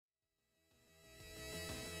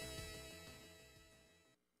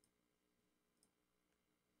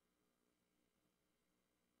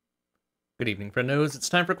Good evening, friendos. It's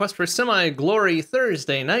time for Quest for Semi-Glory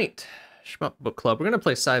Thursday night. Shmup Book Club. We're gonna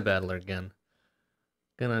play Cybattler again.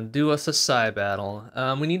 Gonna do us a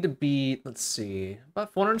Cybattle. We need to beat, let's see,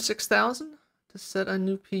 about 406,000 to set a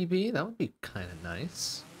new PB. That would be kind of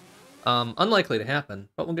nice. Unlikely to happen,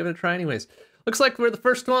 but we'll give it a try anyways. Looks like we're the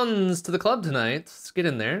first ones to the club tonight. Let's get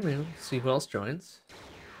in there. We'll see who else joins.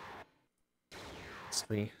 So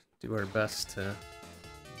we do our best to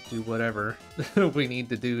do whatever we need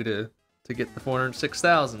to do to get the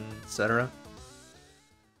 406,000, etc.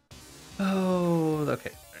 Oh,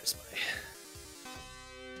 okay. There's my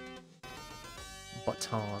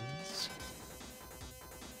buttons.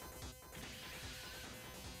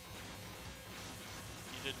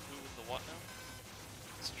 You did who with the what now?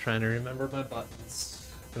 Just trying to remember my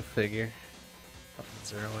buttons. Go figure.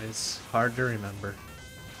 Buttons are always hard to remember.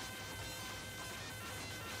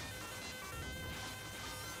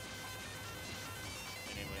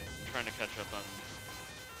 Trying to catch up on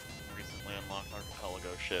recently unlocked archipelago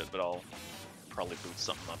shit, but I'll probably boot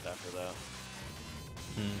something up after that.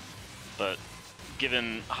 But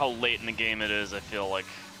given how late in the game it is, I feel like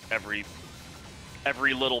every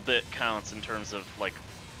little bit counts in terms of like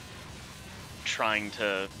trying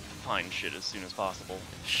to find shit as soon as possible.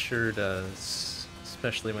 It sure does,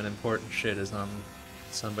 especially when important shit is on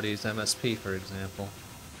somebody's MSP, for example.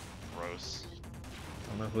 Gross.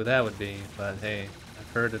 Don't know who that would be, but hey. I've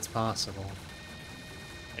heard it's possible.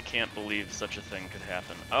 I can't believe such a thing could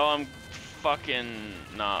happen. Oh, I'm fucking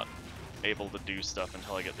not able to do stuff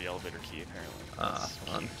until I get the elevator key, apparently. Ah,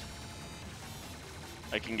 fun.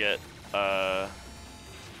 I can get,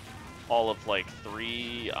 all of, like,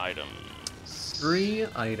 3 items. 3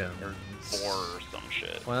 items. Or 4 or some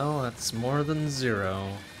shit. Well, that's more than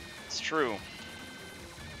 0. It's true.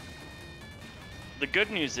 The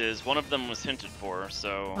good news is one of them was hinted for,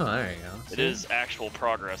 so oh, there you go. It is actual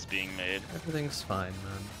progress being made. Everything's fine,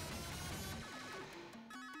 man.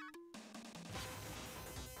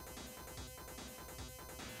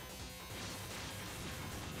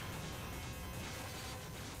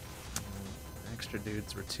 Extra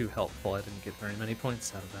dudes were too helpful. I didn't get very many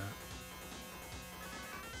points out of that.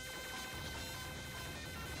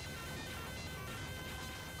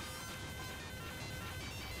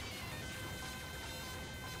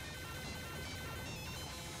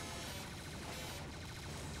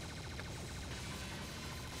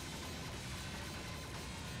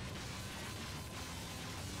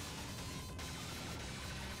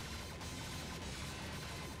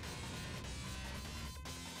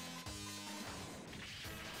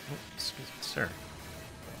 Excuse me, sir.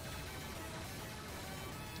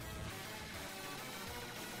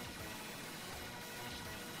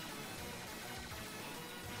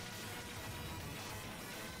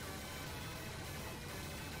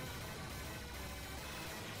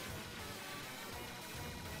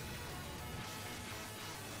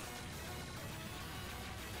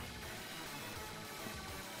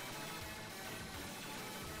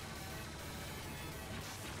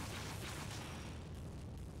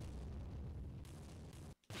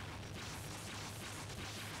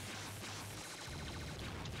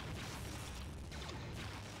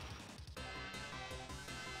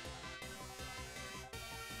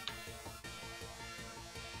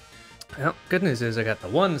 Well, good news is I got the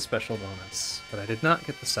 1 special bonus, but I did not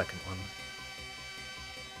get the second one.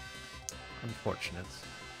 Unfortunate.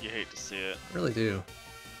 You hate to see it. I really do.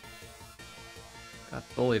 Got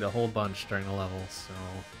bullied a whole bunch during the level, so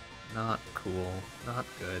not cool, not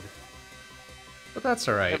good. But that's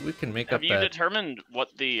alright, we can make up that... Have you determined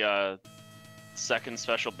what the second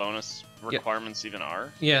special bonus requirements even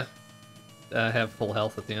are? Yeah. Have full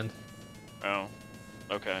health at the end. Oh,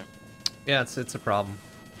 okay. Yeah, it's a problem.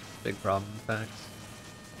 Big problem, in fact.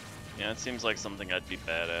 Yeah, it seems like something I'd be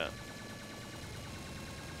bad at.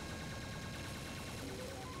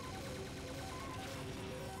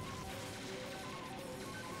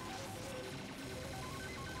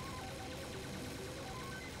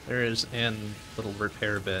 There is an little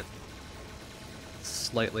repair bit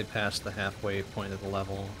slightly past the halfway point of the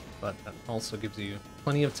level, but that also gives you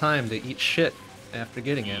plenty of time to eat shit after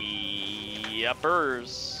getting it.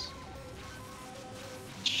 Yuppers.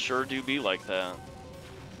 Sure do be like that.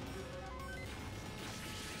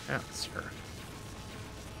 Yeah, sure.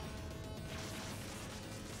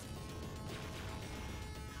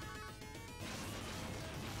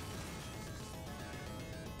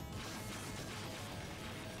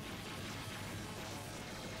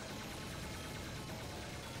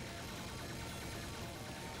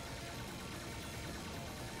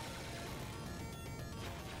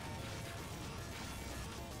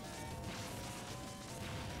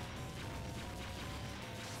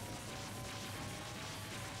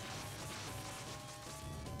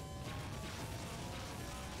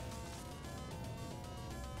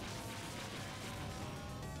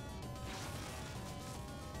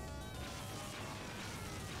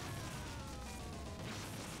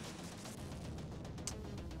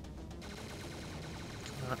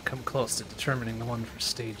 close to determining the one for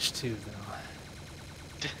stage 2,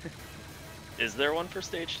 though. Is there one for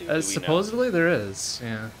stage 2? Do we know? Supposedly there is,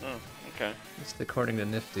 yeah. Oh, okay. At least according to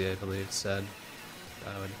Nifty, I believe, said.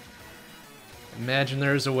 I would imagine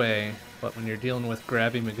there's a way, but when you're dealing with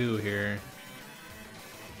Grabby Magoo here...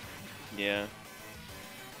 Yeah.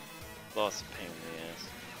 Boss is a pain in the ass.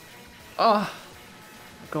 Oh!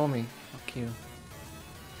 Go me. Fuck you.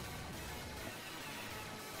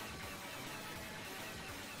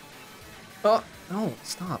 Oh! No,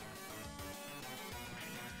 stop.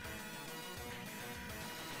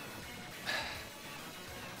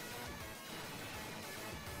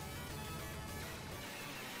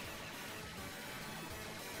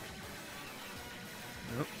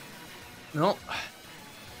 Nope. Nope.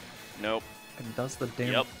 Nope. It does the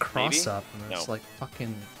damn Yep, cross maybe? up, and it's No. like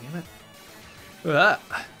fucking. Damn it. Ah.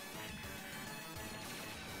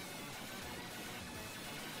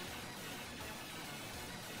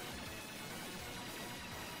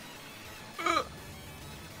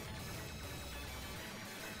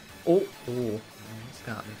 Oh, oh. He's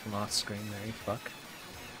got me from off screen there, you fuck.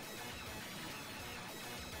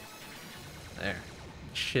 There.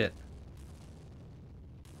 Shit.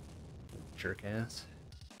 Jerk ass.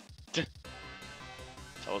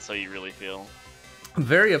 Tell us how you really feel. I'm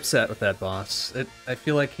very upset with that boss. I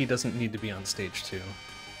feel like he doesn't need to be on stage 2.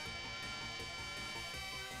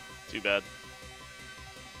 Too bad.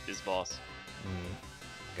 His boss.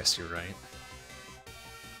 I guess you're right.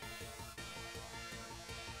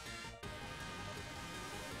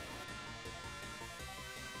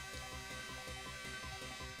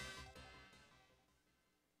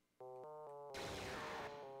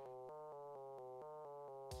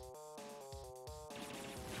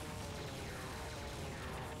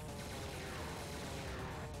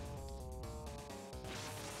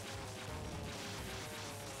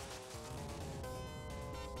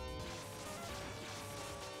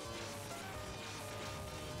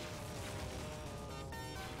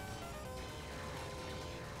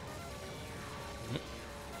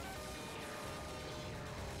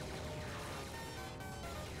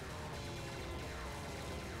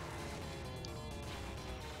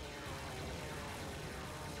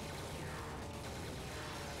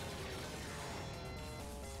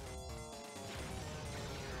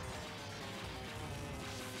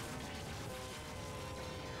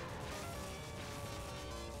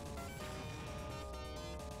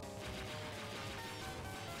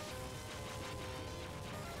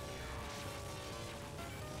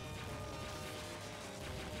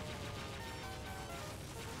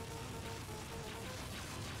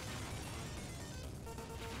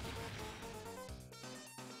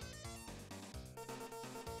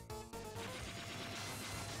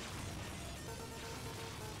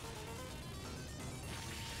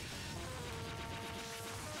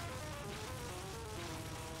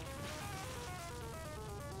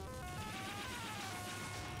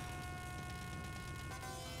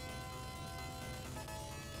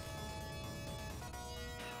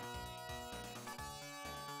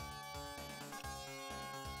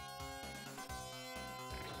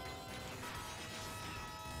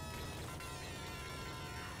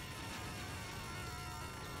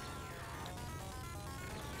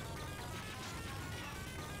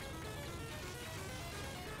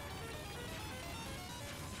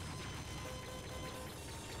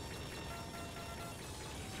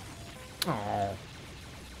 Oh.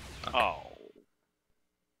 Oh.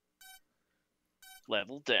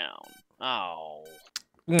 Level down. Oh.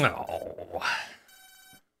 No. What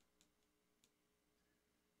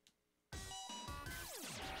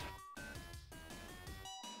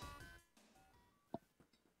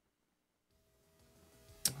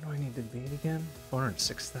do I need to beat again?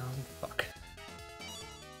 406,000? Fuck.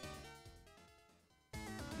 It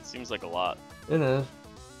seems like a lot. It is.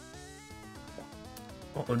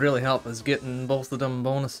 What would really help is getting both of them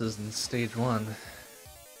bonuses in stage 1.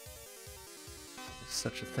 If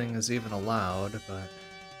such a thing is even allowed, but...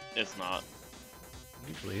 It's not. It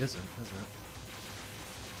usually isn't, is it?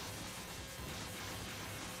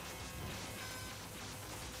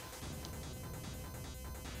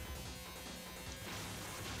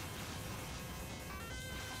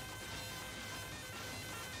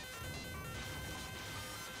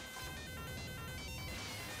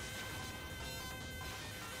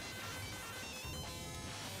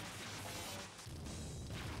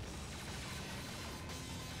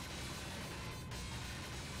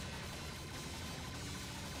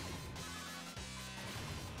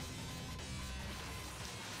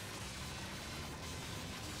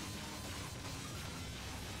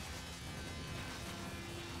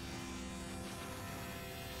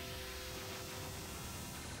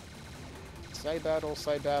 Cybattle,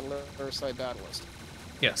 Cybattler, or Cybattlist.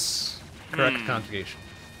 Yes. Correct conjugation.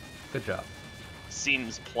 Good job.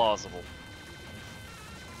 Seems plausible.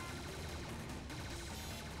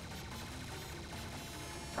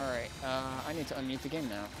 Alright, I need to unmute the game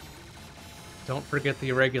now. Don't forget the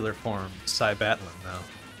irregular form, Cybatlin, now.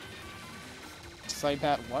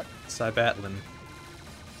 Cybat what? Cybatlin.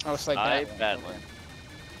 Oh, Cybatlin. Cybatlin. Okay.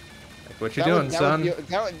 Like, what you doing, son?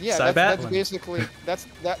 That's basically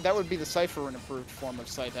that would be the cipher and improved form of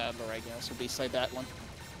Cybattler, I guess. Would be Cybatlin.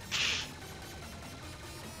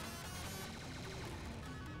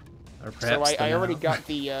 Or So perhaps I already now. got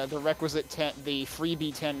the requisite the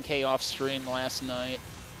freebie 10K off stream last night,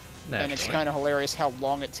 and it's Naturally. kind of hilarious how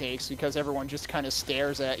long it takes because everyone just kind of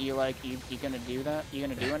stares at you like, you gonna do that? You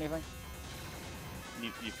gonna do anything?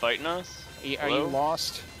 You fighting us? Are you Hello?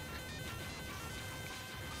 lost?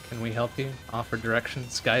 Can we help you? Offer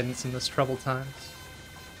directions, guidance in this troubled times?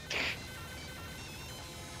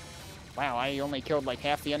 Wow, I only killed like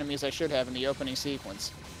half the enemies I should have in the opening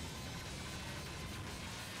sequence.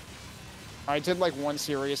 I did like one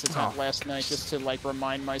serious attempt last night just to like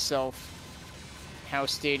remind myself how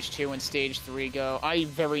stage 2 and stage 3 go. I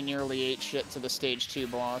very nearly ate shit to the stage 2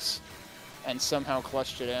 boss and somehow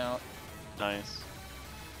clutched it out. Nice.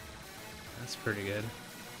 That's pretty good.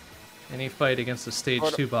 Any fight against the stage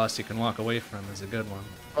 2 boss you can walk away from is a good one.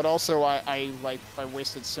 But also I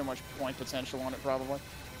wasted so much point potential on it probably.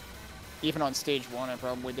 Even on stage 1 I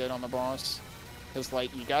probably did on the boss. Cause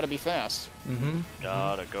like you gotta be fast.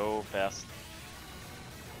 Gotta go fast.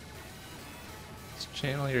 Let's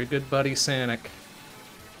channel your good buddy Sanic.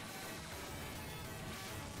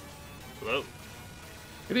 Hello.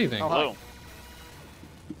 Good evening. Oh, hi. Hello.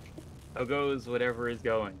 How goes whatever is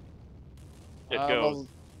going? It Well, goes.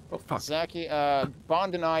 Oh fuck. Zaki,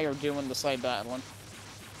 Bond and I are doing the side battling.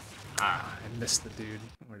 Ah, I missed the dude.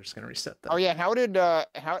 We're just gonna reset that. Oh yeah, how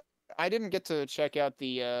I didn't get to check out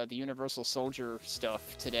the Universal Soldier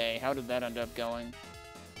stuff today. How did that end up going?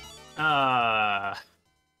 That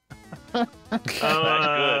good,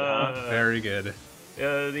 huh? Very good.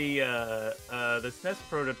 The SNES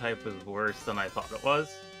prototype was worse than I thought it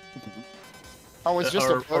was, Oh, it's just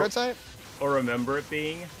a or- prototype? or remember it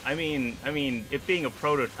being. I mean, it being a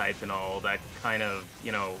prototype and all that kind of,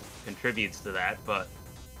 contributes to that. But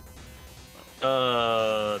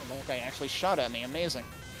That guy actually shot at me. Amazing.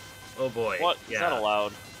 oh boy, What? Is that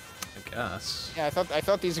allowed? I guess. Yeah, I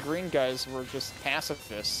thought these green guys were just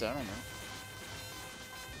pacifists. I don't know.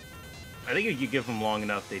 I think if you give them long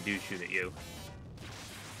enough, they do shoot at you.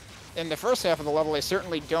 In the first half of the level, they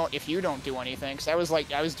certainly don't if you don't do anything. Cause I was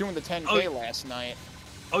doing the 10K Oh. last night.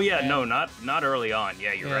 Oh yeah, And- no, not early on.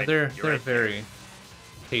 Yeah, you're Yeah, right. they're You're right. very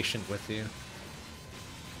patient with you.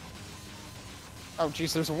 Oh,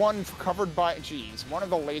 geez, there's one covered by... Geez, one of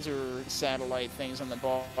the laser satellite things on the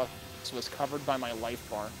boss was covered by my life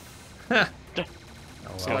bar. Oh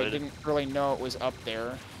So well. I didn't really know it was up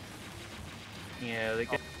there. Yeah, they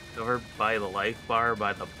get covered by the life bar,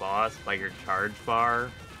 by the boss, by your charge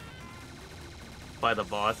bar, by the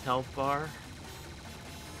boss health bar.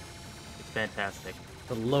 It's fantastic.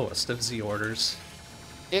 The lowest of Z orders.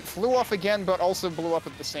 It flew off again, but also blew up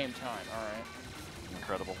at the same time. Alright.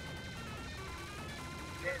 Incredible.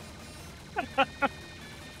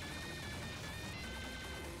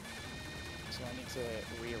 So I need to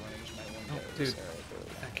rearrange my windows. dude. Alright, there we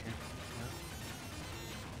go. Back here.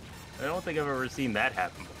 I don't think I've ever seen that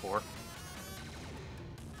happen before.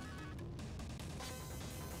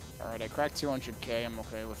 Alright, I cracked 200K. I'm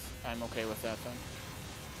okay with that then.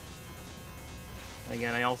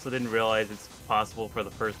 Again, I also didn't realize it's possible for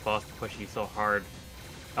the first boss to push you so hard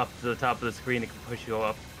up to the top of the screen it can push you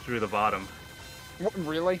up through the bottom. What,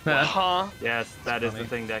 really? Huh? Yes, that is funny. the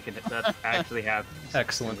thing that actually happens.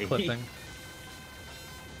 Excellent to me. clipping.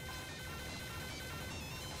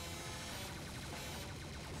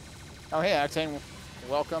 Oh, hey, Octane.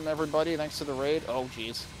 Welcome, everybody. Thanks to the raid. Oh,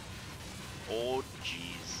 jeez. Oh,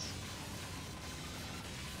 jeez.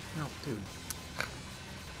 No, dude.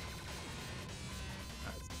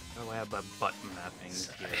 Oh, I have my button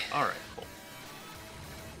mappings here. Alright, cool.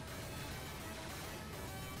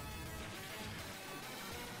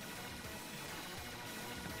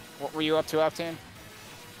 What were you up to, Octane?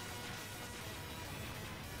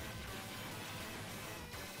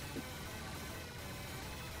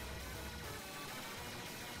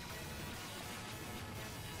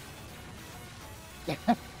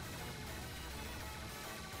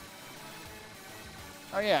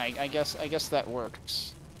 Oh yeah, I guess that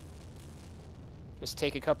works. Just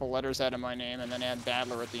take a couple letters out of my name and then add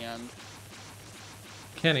Battler at the end.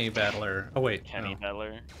 Kenny Battler. Oh wait. Kenny no.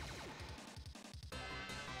 Battler.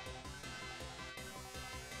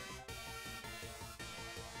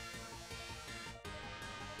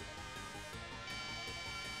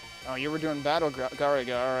 Oh, you were doing Battle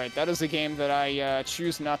Gariga. All right, that is a game that I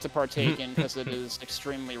choose not to partake in because it is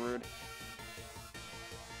extremely rude.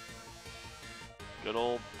 Good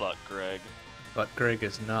old Butt Greg. But Greg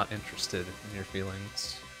is not interested in your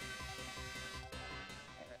feelings.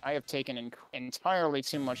 I have taken entirely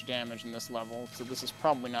too much damage in this level, so this is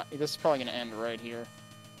probably not. This is probably gonna end right here.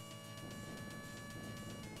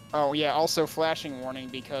 Oh yeah, also flashing warning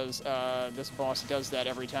because this boss does that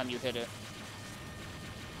every time you hit it.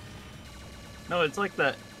 No, it's like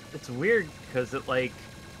that. It's weird because it's like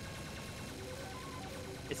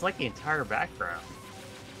the entire background.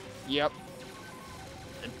 Yep.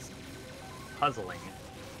 It's puzzling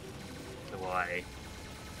to why.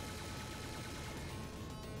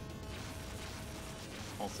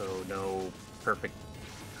 Also, no perfect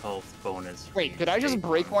health bonus. Wait, did I just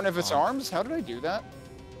break one of its arms? How did I do that?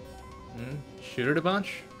 Shoot it a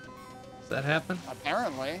bunch? Does that happen?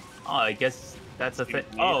 Apparently. Oh, I guess that's a thing.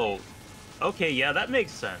 Oh, okay, yeah, that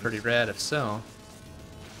makes sense. Pretty rad if so.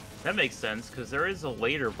 That makes sense, because there is a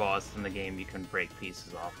later boss in the game you can break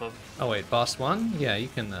pieces off of. Oh wait, boss 1? Yeah, you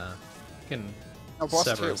can Oh, boss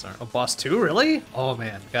sever 2. his arm. Oh, boss 2, really? Oh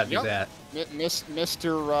man, gotta do that.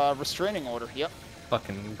 Mr. Restraining Order. Yep.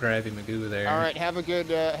 Fucking grabby Magoo there. All right, have a good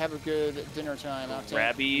dinner time.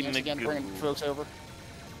 Grabby Thanks again, Magoo. bringing folks over.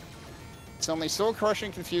 It's only soul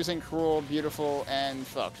crushing, confusing, cruel, beautiful, and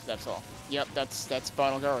fucked. That's all. Yep, that's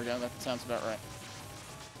Battle Gariga. That sounds about right.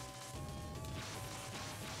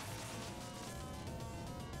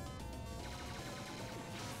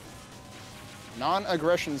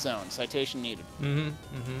 Non-aggression zone. Citation needed.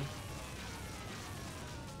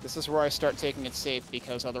 This is where I start taking it safe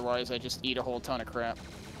because otherwise I just eat a whole ton of crap.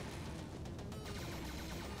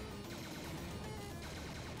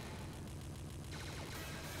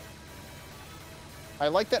 I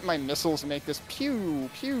like that my missiles make this pew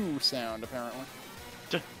pew sound apparently.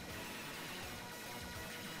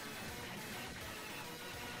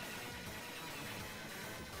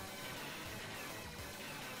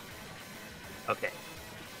 Okay.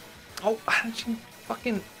 Oh, how did you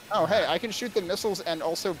fucking... Oh, hey, I can shoot the missiles and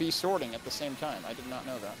also be sorting at the same time. I did not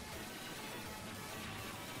know that.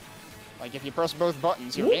 Like, if you press both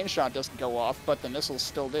buttons, your main shot doesn't go off, but the missiles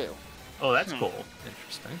still do. Oh, that's cool.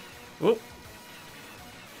 Interesting. Whoop.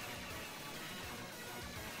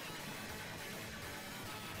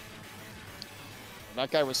 That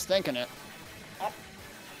guy was thinking it. Oh.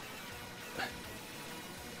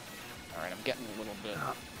 Alright, I'm getting a little bit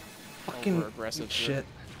Fucking over-aggressive here. shit.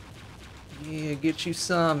 Yeah, get you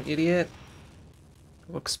some, idiot.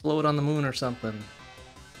 Go explode on the moon or something.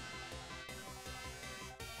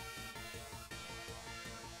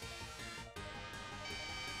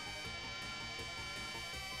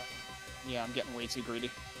 Yeah, I'm getting way too greedy.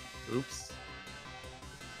 Oops.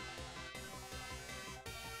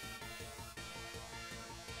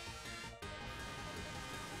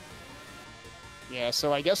 Yeah,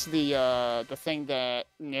 so I guess the thing that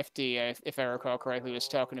Nifty, if I recall correctly, was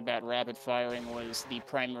talking about rapid firing was the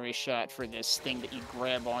primary shot for this thing that you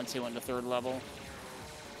grab onto in the third level.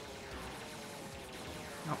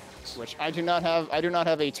 Oh. Which I do not have. I do not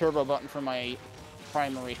have a turbo button for my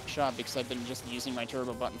primary shot because I've been just using my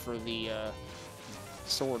turbo button for the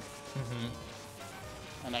sword.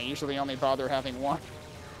 And I usually only bother having one.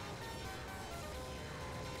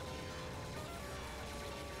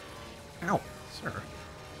 Ow, sir.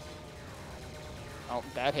 Oh,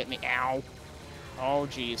 that hit me. Ow. Oh,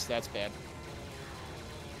 jeez, that's bad.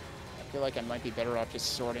 I feel like I might be better off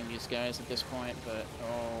just sorting these guys at this point, but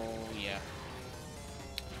oh, yeah.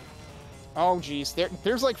 Oh, jeez,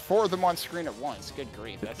 there's like 4 of them on screen at once. Good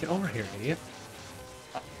grief. That's Get over here, idiot.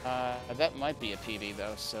 That might be a PB,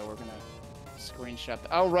 though, so we're gonna screenshot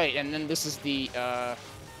oh, right, and then this is the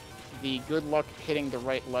good luck hitting the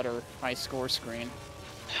right letter high score screen.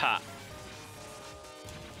 Ha.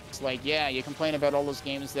 It's like, yeah, you complain about all those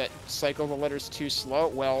games that cycle the letters too slow.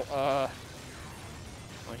 Well,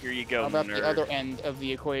 Well, here you go, how about nerd. the other end of the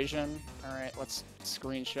equation? Alright, let's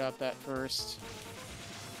screenshot that first.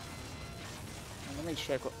 And let me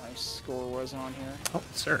check what my score was on here. Oh,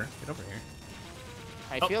 sir, get over here.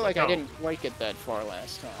 I feel like I didn't quite get that far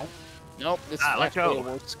last time. Nope, this is actually a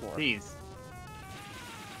worse score. Please.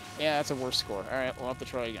 Yeah, that's a worse score. Alright, we'll have to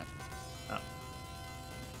try again.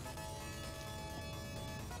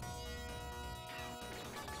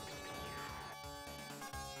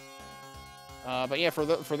 But yeah, for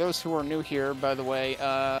those who are new here, by the way,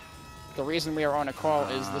 the reason we are on a call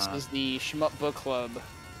is this is the Shmup Book Club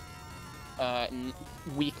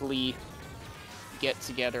weekly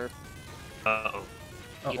get-together. Uh-oh.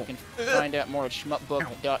 You can find out more at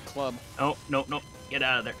shmupbook.club. Oh, no, no. Get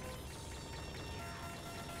out of there.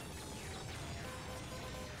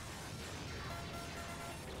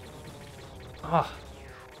 Oh.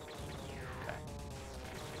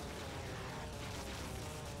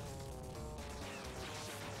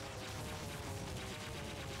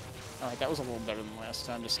 Alright, that was a little better than last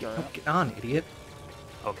time to start out. Get on, idiot.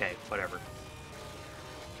 Okay, whatever.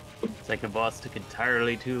 Second boss took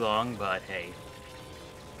entirely too long, but hey.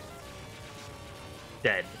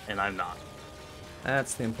 Dead, and I'm not.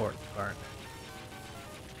 That's the important part.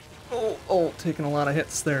 Oh, taking a lot of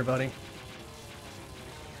hits there, buddy.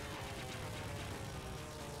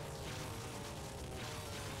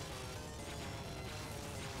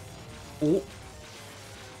 Oh.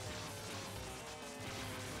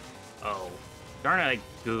 Oh. Darn it, I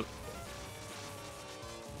go.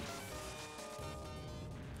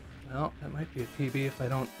 Well, that might be a PB if I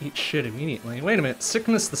don't eat shit immediately. Wait a minute,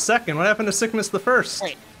 Sickness the Second? What happened to Sickness the First?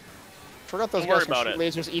 Wait. Forgot those Don't guys worry can about shoot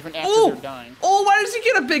lasers even after Oh! they're dying. Oh, why does he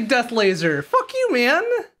get a big death laser? Fuck you, man!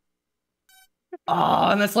 Oh,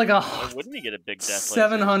 and that's like a Why wouldn't he get a big death laser?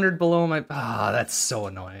 700 below my... Ah, that's so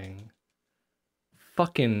annoying.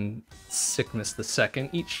 Fucking Sickness the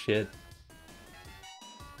Second. Eat shit.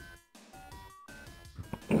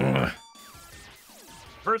 Ugh.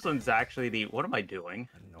 First one's actually the. What am I doing?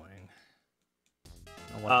 Annoying.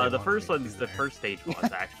 What they The wanted first me to one's do the there. first stage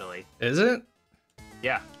boss, actually. Is it?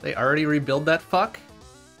 Yeah, They already rebuild that fuck?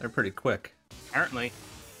 They're pretty quick. apparently.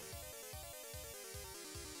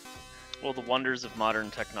 Well, the wonders of modern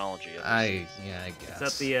technology. I guess.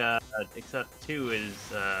 Except the except 2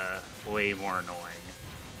 is way more annoying.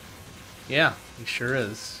 Yeah, he sure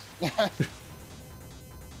is. I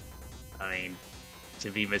mean, to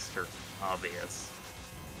be Mr. Obvious.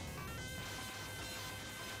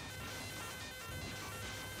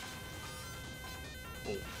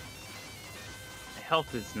 Oh. My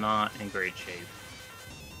health is not in great shape.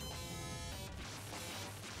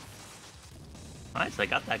 Nice, I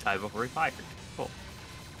got that guy before he fired. Cool.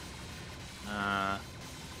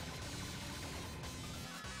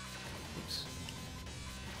 Oops.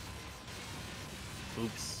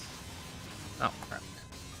 Oops. Oh, crap.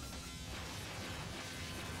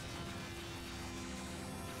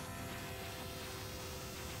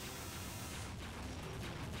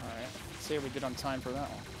 Alright, let's see how we did on time for that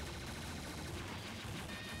one.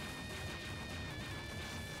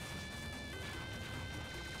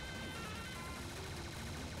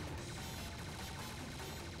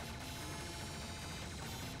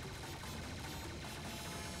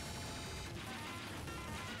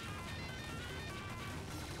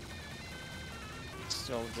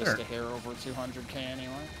 Still just Sure. a hair over 200k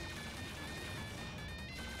anyway.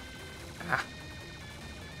 Ah.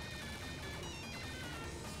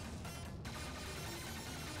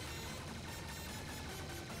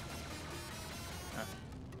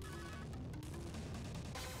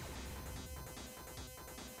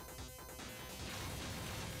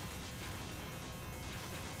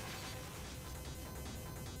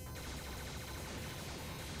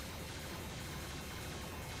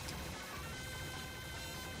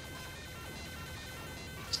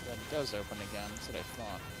 So that does open again, that's what I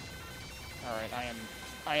thought. Alright,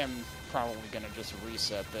 I am probably gonna just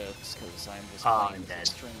reset this, because I'm just Ah, playing I'm dead.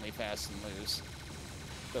 extremely fast and loose.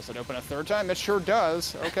 Does it open a third time? It sure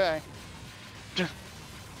does. Okay.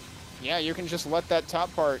 Yeah, you can just let that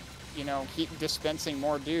top part, you know, keep dispensing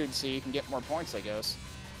more dudes so you can get more points, I guess.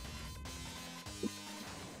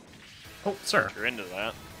 Oh, sir. You're into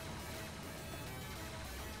that.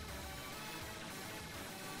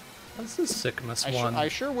 This is Sickness I, one. I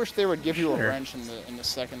sure wish they would give you a Sure. wrench in the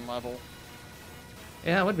second level.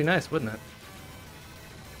 Yeah, it would be nice, wouldn't it?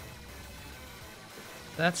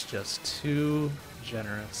 That's just too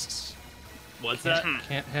generous. What's that?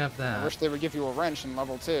 Can't have I that. wish they would give you a wrench in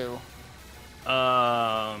level 2.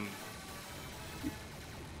 No,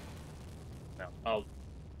 I'll.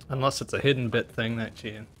 Unless it's a hidden bit thing that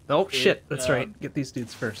you... Oh, shit, that's right. Get these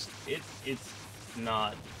dudes first. It's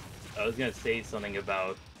not. I was gonna say something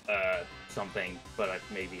about something, but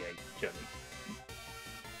maybe I shouldn't.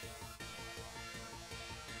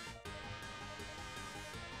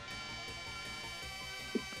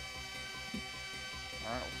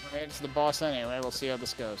 Alright, we're headed to the boss anyway. We'll see how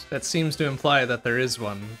this goes. That seems to imply that there is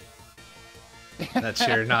one that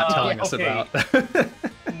you're not telling us okay. about.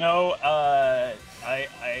 No, I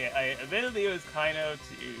admittedly it was kind of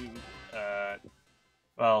to,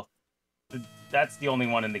 well, that's the only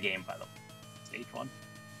one in the game, by the way. Stage 1.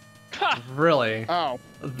 Really? Oh,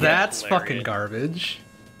 That's fucking hilarious. garbage.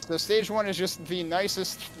 so stage 1 is just the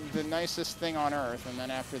nicest thing on Earth, and then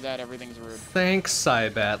after that everything's rude. Thanks,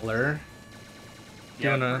 Cybattler.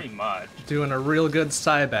 Yeah, Doing a- pretty much. Doing a real good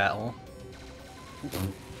Cybattle.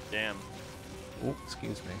 Damn. Oh,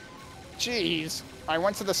 excuse me. Jeez, I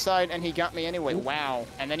went to the side and he got me anyway. Wow.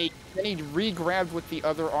 And then he re-grabbed with the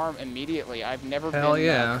other arm immediately. I've never been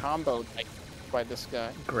comboed by this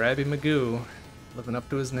guy. Grabby Magoo, living up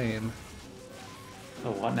to his name.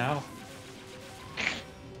 Oh, what now?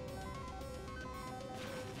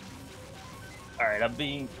 Alright,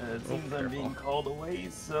 it seems I'm being called away,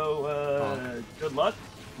 so, good luck,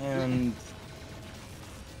 and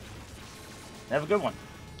have a good one.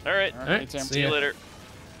 Alright, See you later.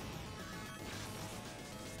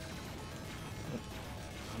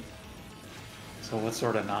 So what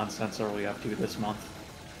sort of nonsense are we up to this month?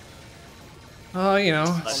 Oh, you know.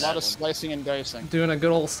 A lot of slicing and dicing. Doing a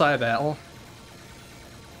good old Cybattle.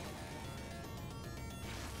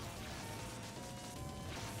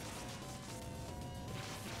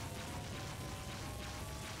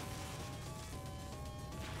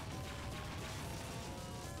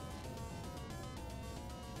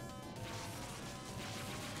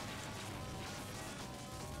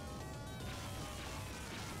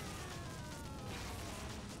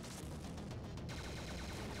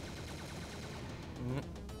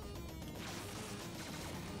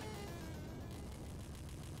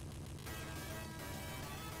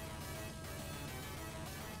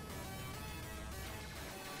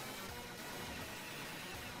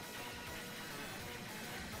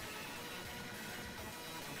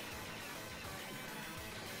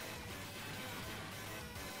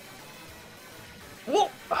 Whoa!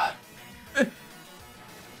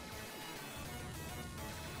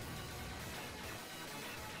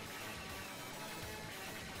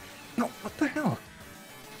 No, what the hell?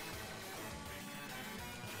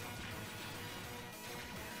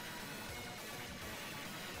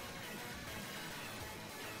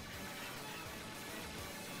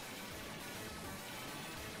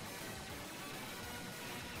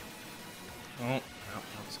 Oh, no,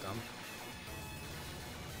 that's dumb.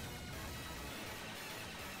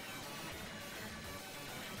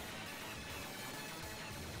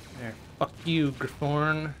 There, fuck you,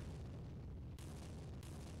 Grifforn.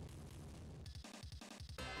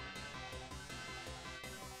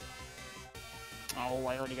 Oh,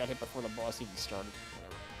 I already got hit before the boss even started.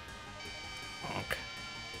 Honk.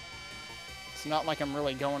 It's not like I'm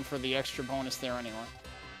really going for the extra bonus there anyway.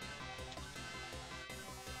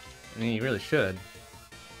 I mean, you really should.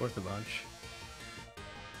 Worth a bunch.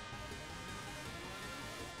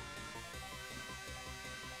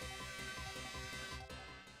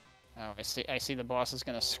 Oh, I see the boss is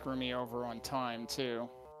gonna screw me over on time, too.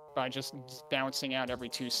 By just bouncing out every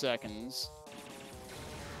 2 seconds.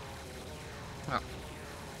 Oh.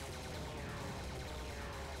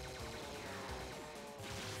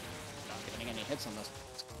 Not getting any hits on this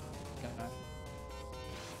guy.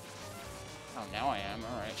 Oh, now I am.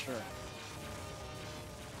 Alright, sure.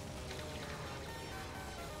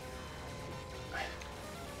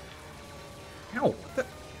 Ow, what the?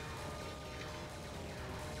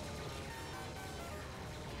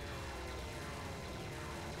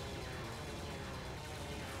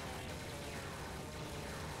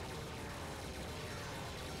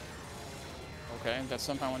 Okay, that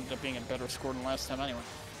somehow ended up being a better score than last time anyway.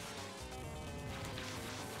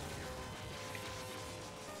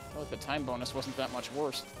 Oh, the time bonus wasn't that much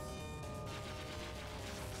worse.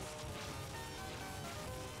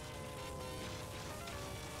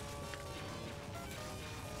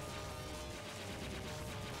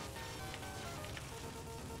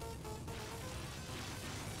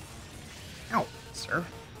 Ow, sir.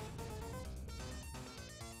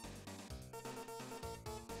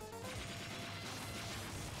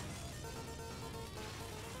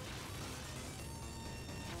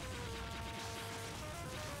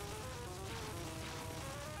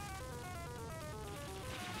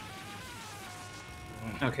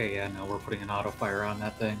 Okay, yeah, no, we're putting an auto fire on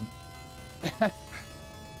that thing.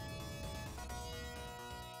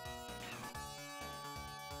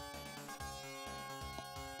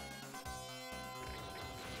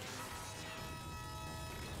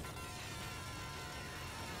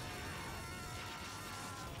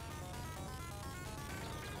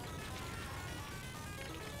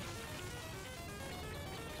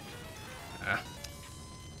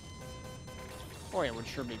 Boy, it would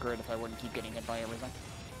sure be great if I wouldn't keep getting hit by everything.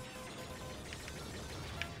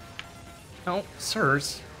 No,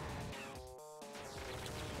 sirs.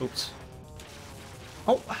 Oops.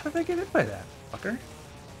 Oh, how did I get hit by that, fucker?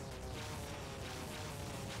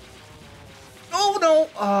 Oh no!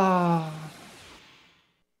 Ah.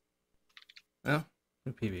 Well,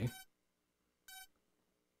 new PB.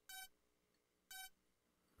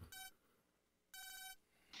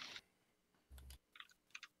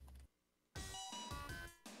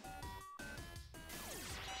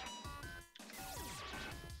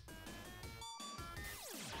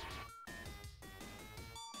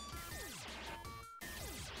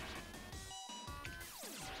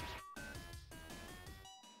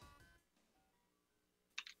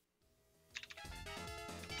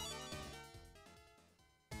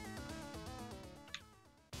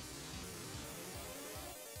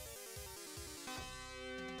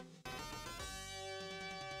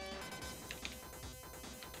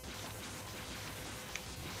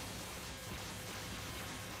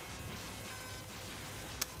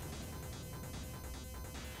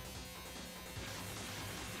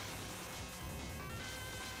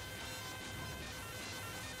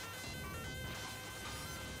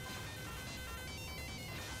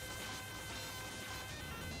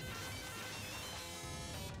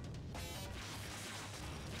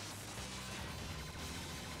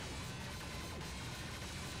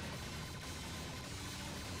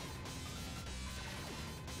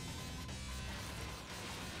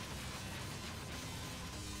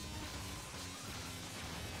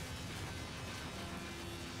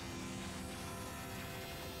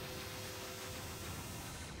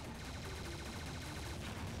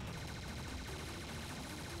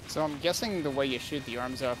 So I'm guessing the way you shoot the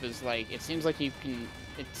arms off is like, it seems like you can,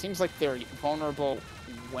 it seems like they're vulnerable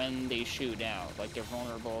when they shoot out, like they're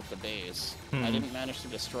vulnerable at the base. I didn't manage to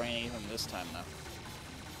destroy any of them this time though.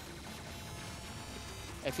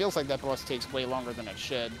 It feels like that boss takes way longer than it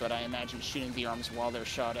should, but I imagine shooting the arms while they're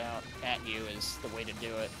shot out at you is the way to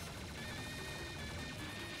do it.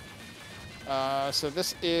 So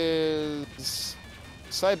this is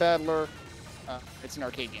Cybattler. It's an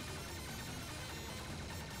arcade game.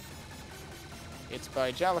 It's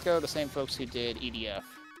by Jalico, the same folks who did EDF.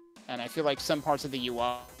 And I feel like some parts of the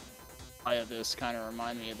UI of this kind of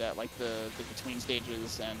remind me of that, like the between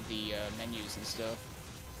stages and the menus and stuff.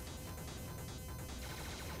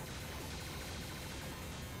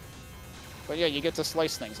 But yeah, you get to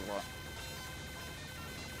slice things a lot.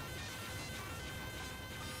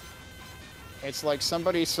 It's like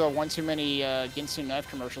somebody saw one too many Ginsu knife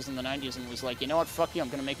commercials in the 90s and was like, you know what, fuck you, I'm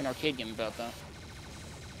gonna make an arcade game about that.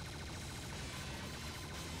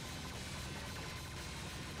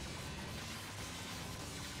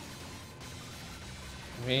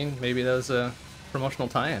 I mean, maybe that was a promotional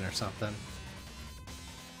tie-in or something.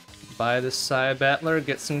 Buy this Cybattler,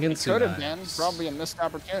 get some Ginsu Could have knives. been. Probably a missed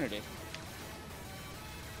opportunity.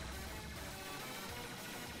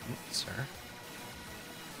 Sir.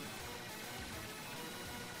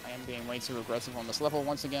 I am being way too aggressive on this level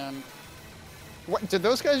once again. What? Did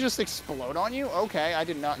those guys just explode on you? Okay, I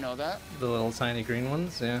did not know that. The little tiny green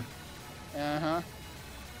ones, yeah. Uh-huh.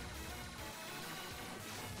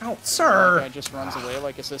 Oh, sir! That guy just runs away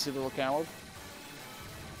like a sissy little coward.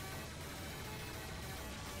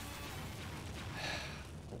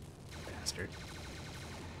 Bastard.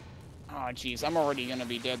 Oh, jeez, I'm already gonna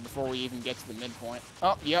be dead before we even get to the midpoint.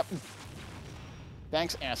 Oh, yep.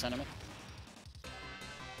 Thanks, ass enemy.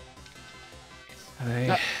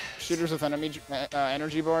 Hey. Shooters with enemy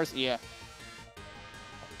energy bars? Yeah.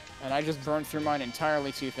 And I just burned through mine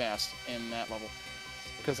entirely too fast in that level.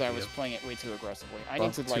 Because I was playing it way too aggressively. I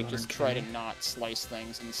need to, like, just try to not slice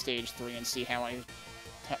things in stage 3 and see how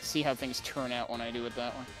see how things turn out when I do it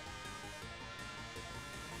that way.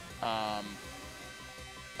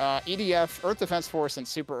 EDF, Earth Defense Force, and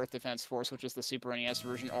Super Earth Defense Force, which is the Super NES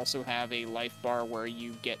version, also have a life bar where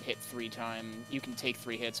you get hit 3 times. You can take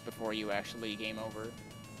 3 hits before you actually game over.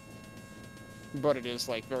 But it is,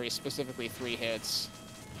 like, very specifically 3 hits.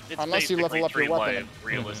 It's unless you level up your weapon. Life,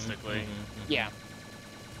 realistically. Yeah.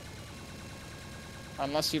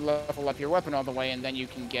 Unless you level up your weapon all the way, and then you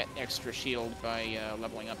can get extra shield by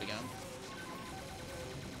leveling up again.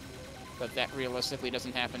 But that realistically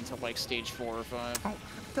doesn't happen until like stage 4 or 5. Oh, what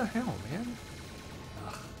the hell, man?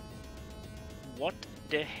 Ugh. What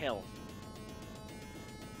the hell?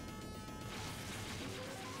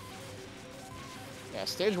 Yeah,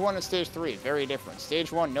 stage 1 and stage 3, very different.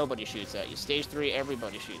 Stage 1, nobody shoots at you. Stage 3,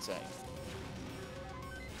 everybody shoots at you.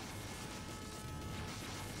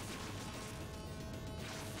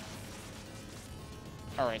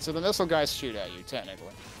 Alright, so the missile guys shoot at you,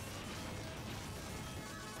 technically.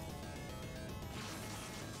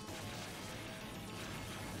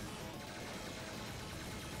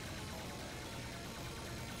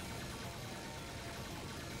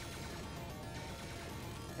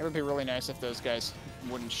 It would be really nice if those guys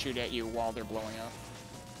wouldn't shoot at you while they're blowing up.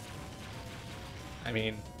 I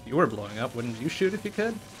mean, if you were blowing up, wouldn't you shoot if you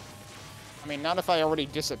could? I mean, not if I already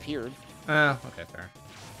disappeared. Ah, okay, fair.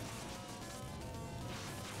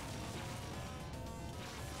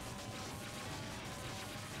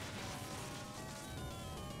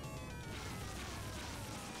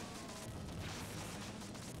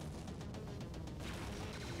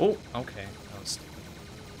 Oh, okay. That was stupid.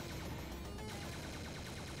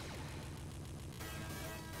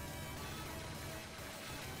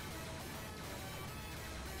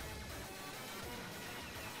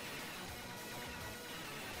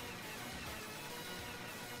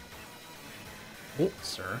 Oh,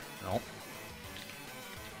 sir. No.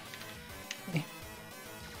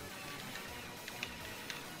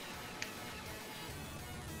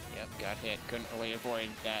 Yep, got hit. Couldn't really avoid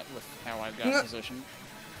that with how I've got positioned.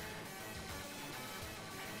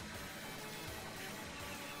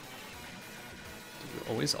 Do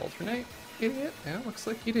you always alternate, idiot? Yeah, looks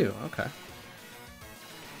like you do. Okay.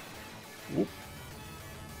 Whoop.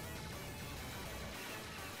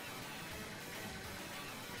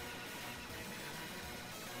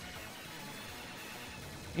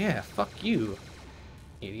 Yeah, fuck you,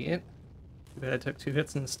 idiot. Too bad I took 2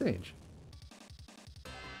 hits in the stage.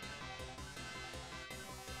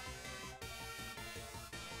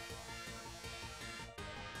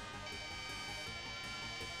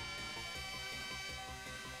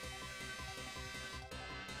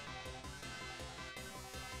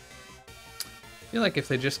 feel like if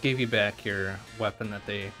they just gave you back your weapon that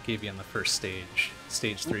they gave you in the first stage,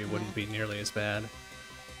 stage 3 wouldn't be nearly as bad.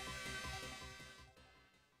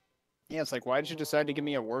 Yeah, it's like, why did you decide to give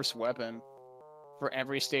me a worse weapon for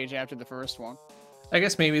every stage after the first one? I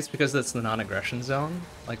guess maybe it's because that's the non-aggression zone.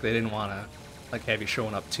 Like, they didn't want to, like, have you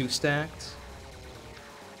showing up 2 stacked.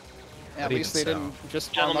 Yeah, at least they didn't just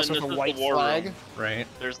arm Gentlemen, us with this a is white the war flag. room. Right.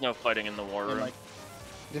 There's no fighting in the war And, room. like,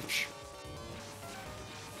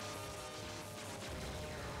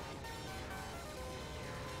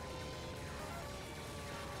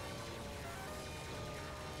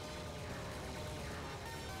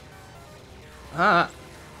 Ah!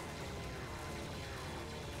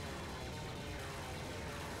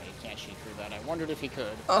 he can't shoot through that. I wondered if he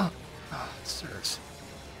could. Oh! Oh, sirs.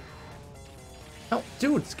 Oh,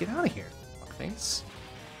 dudes, get out of here. Fuckface.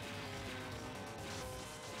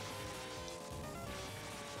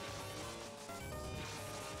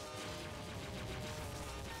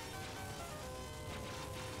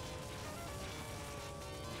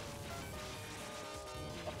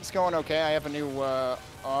 It's going okay. I have a new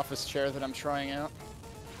office chair that I'm trying out.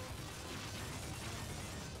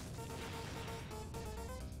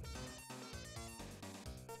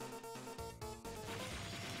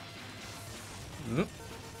 Mm.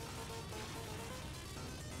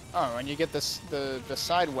 Oh, and you get this the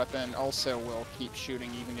side weapon also will keep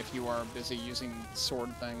shooting even if you are busy using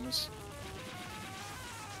sword things.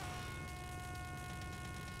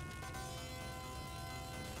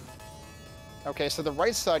 Okay, so the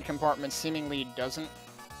right side compartment seemingly doesn't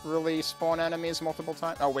really spawn enemies multiple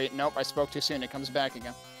times. Oh wait, nope, I spoke too soon. It comes back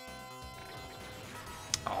again.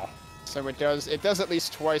 Oh. So it does at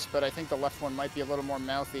least twice, but I think the left one might be a little more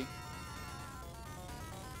mouthy.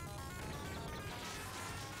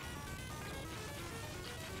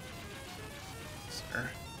 Sir.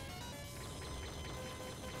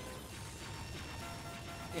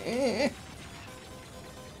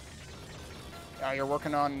 You're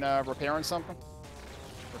working on repairing something?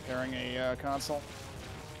 Repairing a console?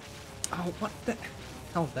 Oh, what the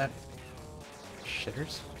hell is that?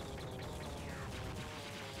 Shitters.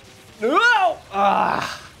 No!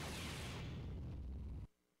 Ah!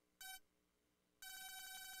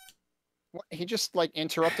 What? He just, like,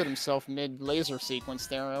 interrupted himself mid-laser sequence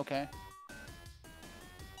there, okay.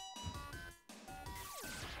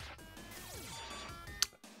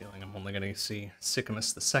 Feeling I'm only gonna see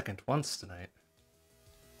Sycamus the Second once tonight.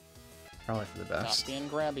 Probably for the best. Stop being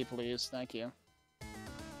grabby, please. Thank you.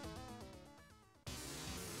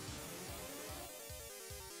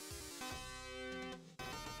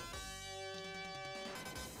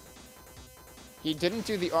 He didn't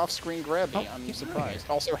do the off-screen grab me. Oh, I'm get surprised.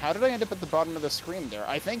 out Also, how did I end up at the bottom of the screen there?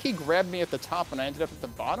 I think he grabbed me at the top and I ended up at the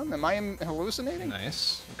bottom? Am I hallucinating?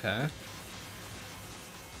 Nice. Okay.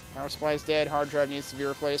 Power supply's dead. Hard drive needs to be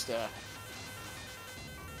replaced.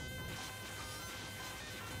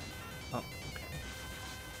 Oh, okay.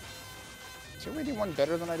 Is 281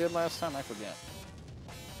 better than I did last time? I forget.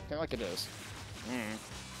 I feel like it is.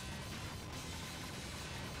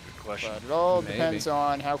 Good question. But it all Maybe. depends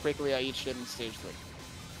on how quickly I eat shit in stage 3.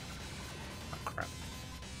 Oh, crap.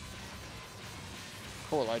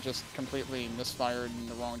 Cool, I just completely misfired in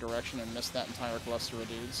the wrong direction and missed that entire cluster of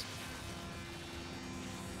dudes.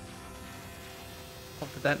 Oh,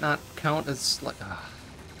 did that not count as like... Ah.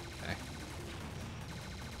 Okay.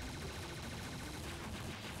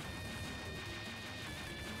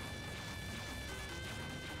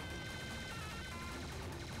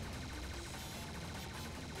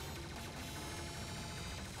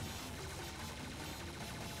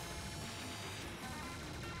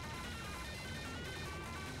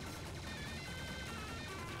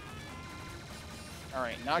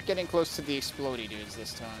 Alright, not getting close to the explodey dudes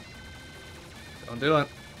this time. Don't do it.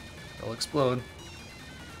 They'll explode.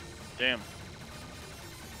 Damn.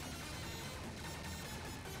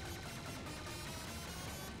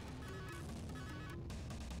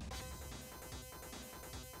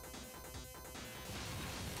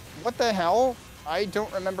 What the hell? I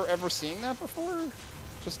don't remember ever seeing that before.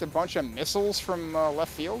 Just a bunch of missiles from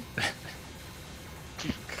left field.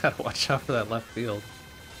 Gotta watch out for that left field.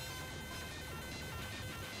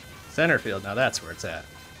 Center field, now that's where it's at.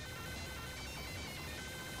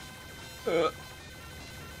 Okay,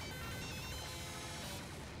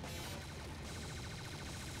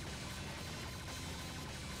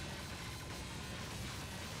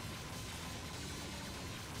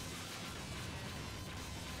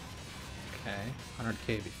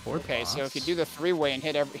 100k before the Okay, boss. so if you do the three-way and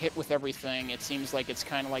hit with everything, it seems like it's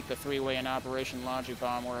kind of like the three-way in Operation Logic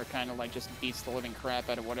Bomb, where it kind of like just beats the living crap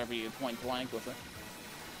out of whatever you point blank with it.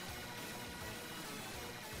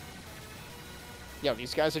 Yo,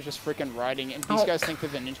 these guys are just freaking riding in. These guys think they're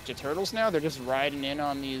the Ninja Turtles now? They're just riding in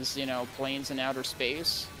on these, you know, planes in outer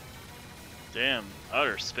space. Damn,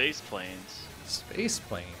 outer space planes. Space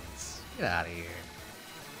planes. Get out of here.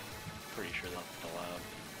 Pretty sure that's allowed.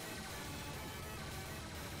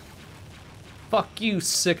 Fuck you,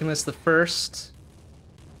 Sickness the First.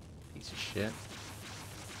 Piece of shit.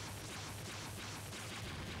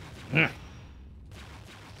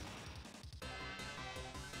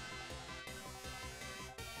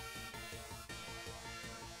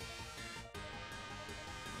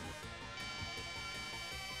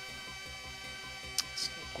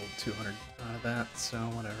 Still gold 200 out of that, so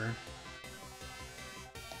whatever.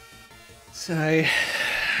 So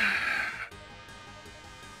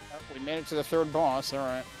We made it to the third boss,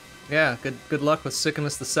 alright. yeah, good luck with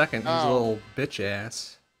Sickness the Second. He's a little bitch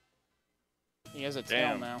ass. He has a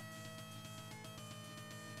tail Damn. now.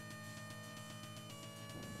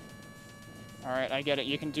 Alright, I get it.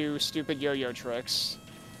 You can do stupid yo-yo tricks.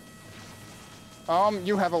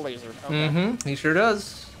 You have a laser. Okay. Mm-hmm, he sure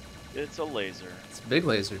does. It's a laser. It's a big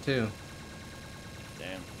laser, too.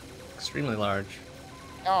 Damn. Extremely large.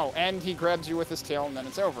 Oh, and he grabs you with his tail and then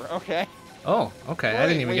it's over. Okay. Oh, okay, I Great,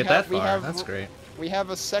 didn't even we get have- that we far. have- That's great. We have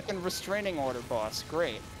a second restraining order boss.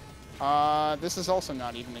 Great. This is also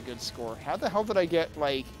not even a good score. How the hell did I get,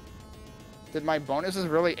 like... Did my bonuses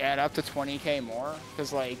really add up to 20k more?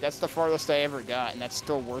 Because, like, that's the farthest I ever got, and that's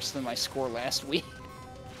still worse than my score last week.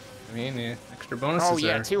 I mean, yeah, extra bonuses Oh,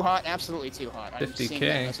 yeah, are too hot? Absolutely too hot. I'm 50K. seeing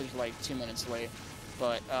that message, like, 2 minutes late.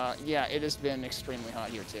 But, yeah, it has been extremely hot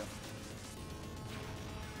here, too.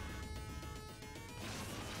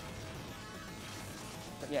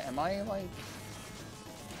 But, yeah, am I, like...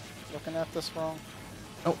 looking at this wrong?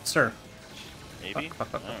 Oh, sir. Maybe? Fuck,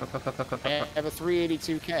 fuck, I don't know. fuck, fuck, fuck, fuck, I fuck. have a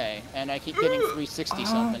 382k, and I keep getting 360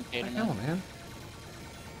 something Oh, paid what in the hell, it. man?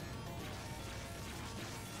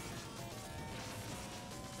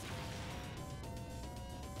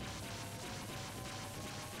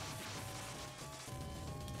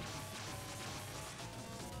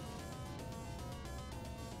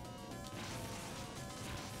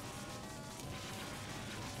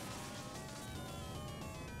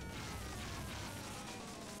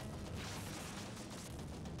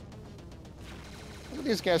 Look at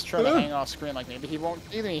these guys trying to hang off screen like maybe he won't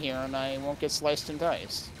see me here and I won't get sliced and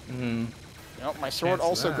diced. Mm-hmm. Nope, my sword Chance of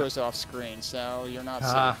also that. goes off screen, so you're not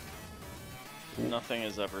Ah. safe. Nothing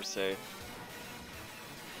is ever safe.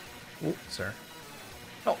 Oh, sir.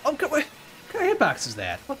 Oh, wait. What kind of hitbox is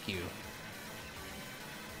that? Fuck you.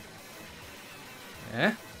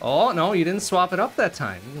 Eh? Oh, no, you didn't swap it up that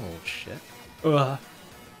time, you little shit. Ugh.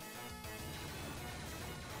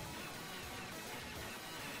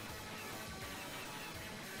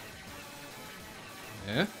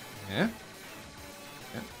 Yeah? Yeah?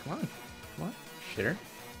 Yeah, come on. Come on. Shitter.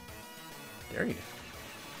 Dare you.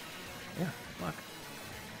 Yeah, fuck.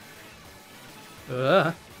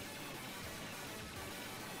 Ugh.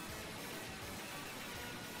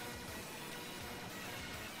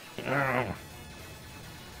 Ow.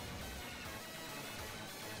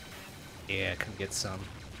 Yeah, come get some.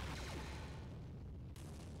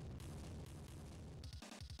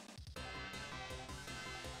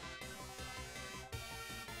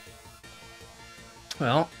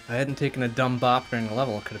 Well, if I hadn't taken a dumb bop during the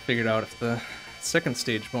level, I could have figured out if the second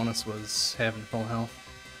stage bonus was having full health.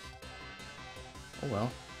 Oh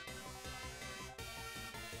well.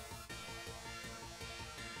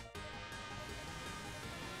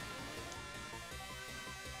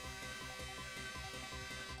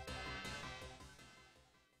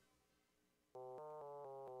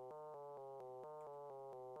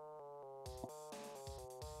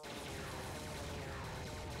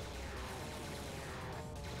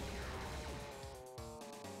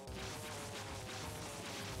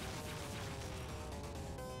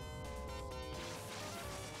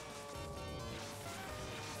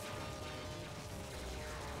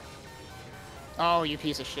 Oh, you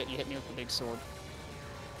piece of shit, you hit me with the big sword.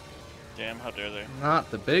 Damn, how dare they? Not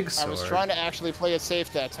the big sword. I was trying to actually play it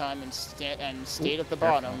safe that time and stayed at the careful.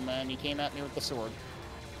 bottom, and he came at me with the sword.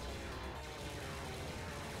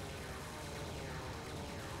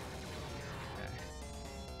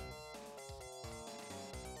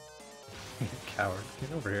 You coward.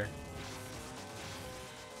 Get over here.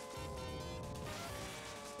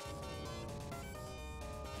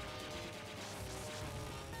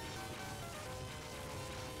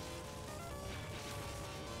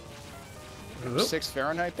 Oop. 6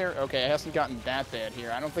 Fahrenheit there? Okay, it hasn't gotten that bad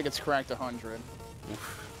here. I don't think it's cracked 100.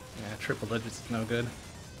 Oof. Yeah, triple digits is no good.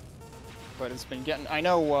 But it's been getting... I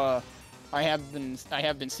know, I have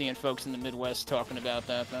been seeing folks in the Midwest talking about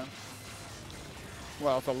that, though.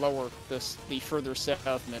 Well, the further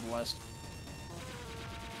south Midwest.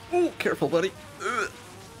 Ooh, careful, buddy. Ugh.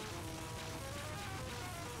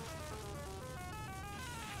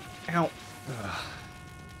 Ow. Ugh.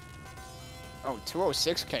 Oh,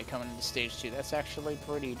 206k coming into stage 2. That's actually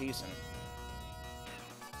pretty decent.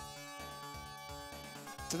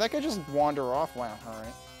 Did that guy just wander off? Wow,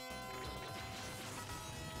 alright.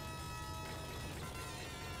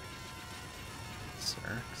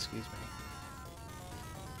 Sir, excuse me.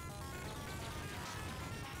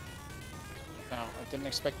 No, I didn't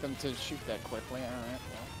expect them to shoot that quickly. Alright,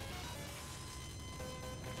 well.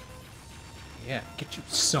 Yeah, get you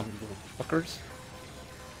some, you little fuckers.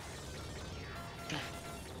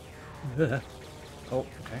 Ugh. Oh,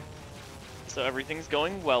 okay. So everything's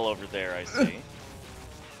going well over there, I see.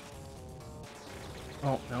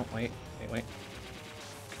 Oh, no, wait. Wait.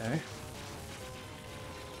 Okay.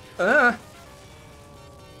 Ah!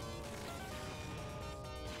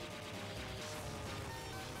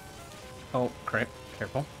 Oh, crap.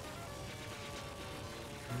 Careful.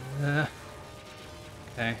 Okay,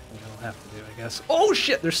 we'll have to do, I guess. Oh,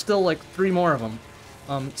 shit! There's still, like, 3 more of them.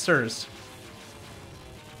 Sirs.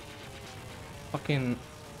 Fucking...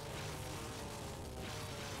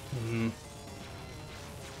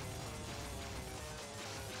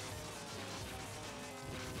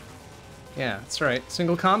 Yeah, that's right.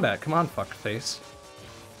 Single combat. Come on, fuckface.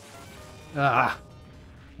 Ah.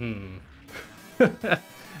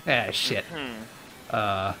 Ah, shit.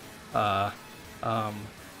 Now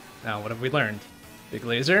what have we learned? Big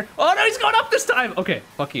laser. Oh no, he's going up this time! Okay,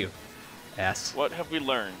 fuck you. Ass. What have we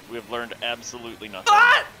learned? We have learned absolutely nothing.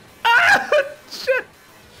 Ah! Ah! Shit!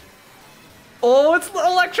 Oh, it's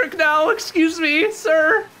electric now! Excuse me,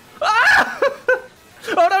 sir! Ah!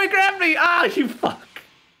 Oh no, he grabbed me! Ah, you fuck!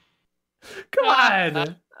 Come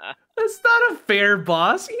on! That's not a fair,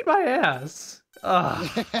 boss. Eat my ass.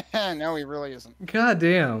 Ugh. No, he really isn't. God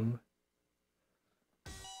damn.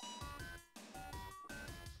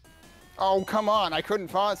 Oh, come on. I couldn't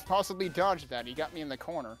possibly dodge that. He got me in the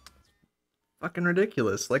corner. Fucking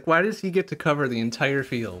ridiculous. Like, why does he get to cover the entire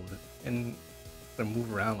field and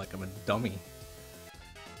move around like I'm a dummy?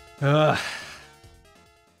 Ugh.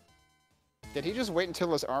 Did he just wait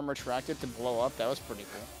until his arm retracted to blow up? That was pretty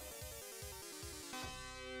cool.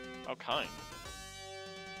 How kind.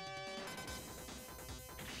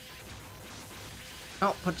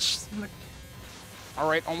 Oh, but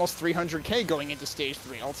Alright, almost 300k going into stage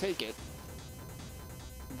 3. I'll take it.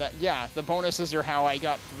 Yeah, the bonuses are how I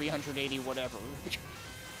got 380 whatever.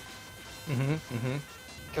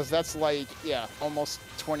 Because that's like, yeah, almost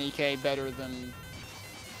 20k better than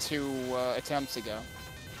 2 attempts ago.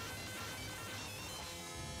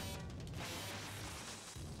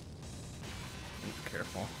 Be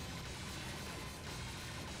careful.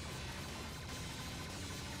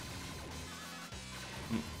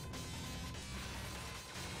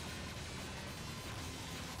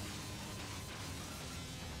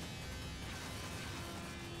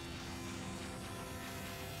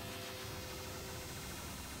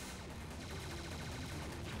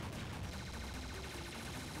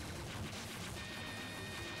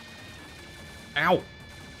 Ow!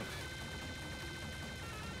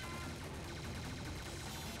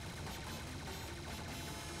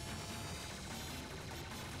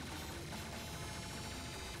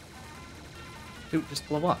 Dude, just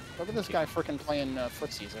blow up. Look at this guy frickin' playing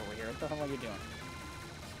footsies over here. What the hell are you doing?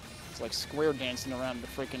 It's like square dancing around the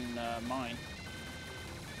frickin' mine.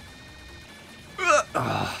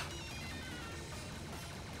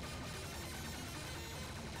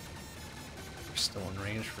 We're still in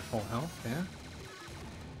range for full health, yeah?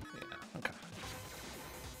 Yeah, okay.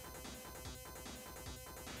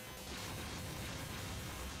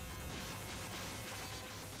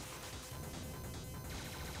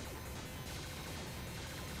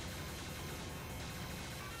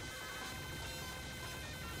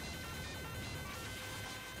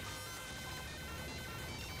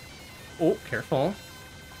 Oh, careful.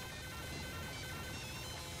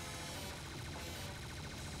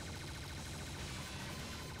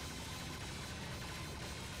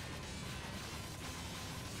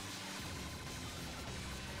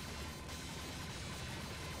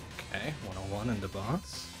 Okay, 101 into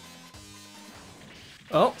boss.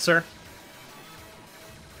 Oh, sir.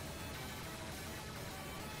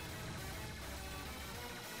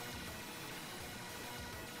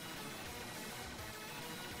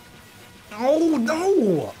 Oh,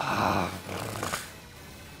 no! Ah.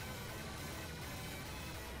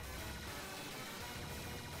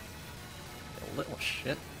 You little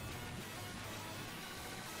shit.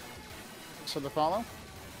 So the follow?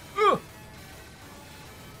 Ugh.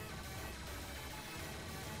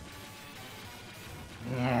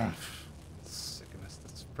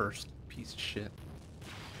 first, piece of shit.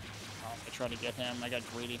 Oh, I tried to get him. I got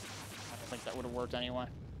greedy. I don't think that would have worked anyway.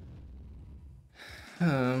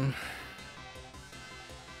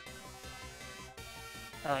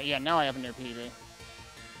 Alright, yeah, now I have a new PB.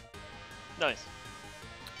 Nice.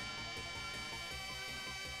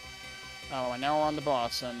 Oh, and now we're on the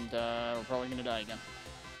boss, and we're probably gonna die again.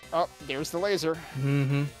 Oh, there's the laser.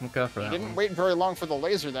 Mm-hmm. Look out for He that didn't one. wait very long for the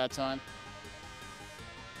laser that time.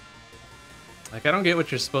 Like, I don't get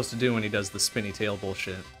what you're supposed to do when he does the spinny tail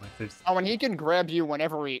bullshit. Like, there's... Oh, and he can grab you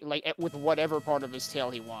whenever he, like, with whatever part of his tail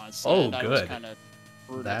he wants. Oh, and I was good. kinda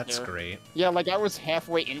screwed up That's there. great. Yeah, like, I was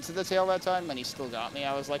halfway into the tail that time, and he still got me.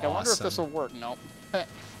 I was like, I wonder if this will work. Nope. Alright,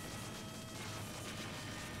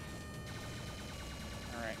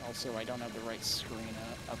 also, I don't have the right screen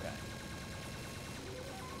up. Okay.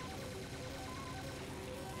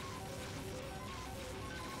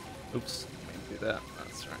 Oops. Let me do that.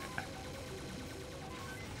 That's right.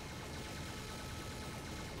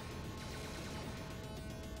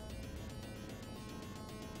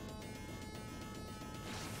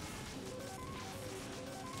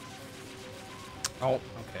 Oh,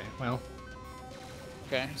 okay. Well.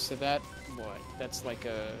 Okay, so that, what? That's like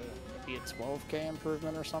maybe a 12k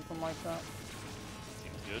improvement or something like that?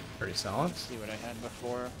 Seems good. Pretty solid. Let's see what I had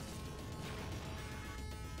before.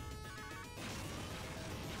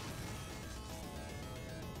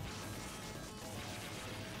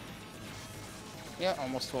 Yeah,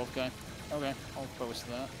 almost 12k. Okay, I'll post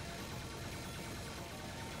that.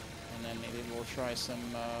 And then maybe we'll try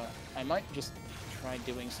some, I might just try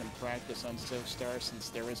doing some practice on Stove Star since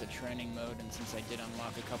there is a training mode and since I did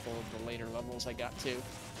unlock a couple of the later levels I got to.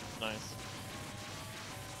 Nice.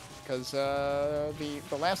 Because the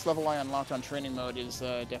last level I unlocked on training mode is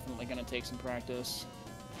definitely going to take some practice.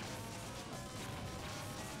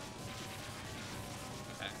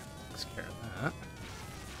 Okay. Takes care of that.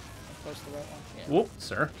 Post the right one? Yeah. Whoop,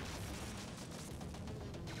 sir.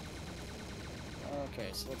 Okay,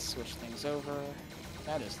 so let's switch things over.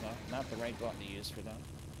 That is, though, not the right button to use for that.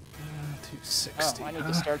 260. Oh, I need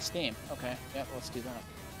to start Steam. Okay, yep, let's do that.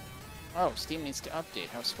 Oh, Steam needs to update.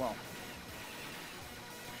 How swell.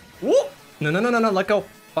 Whoop! No, no, no, no, no, let go.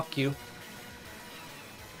 Fuck you.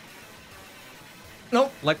 No,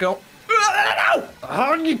 let go. No!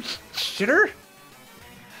 Oh, you shitter!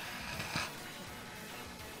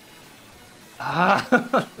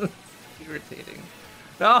 Ah, irritating.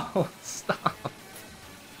 No, stop.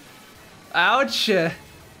 Ouch.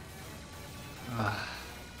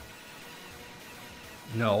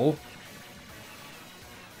 No.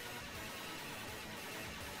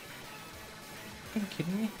 Are you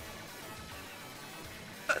kidding me?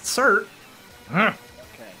 Sir. Okay,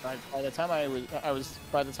 by the time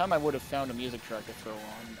by the time I would have found a music track to throw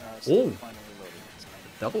on, Steam Oh. finally loaded.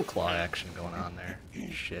 Double claw action going on there.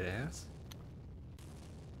 Shit ass.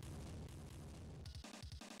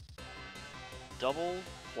 Double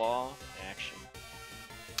claw action.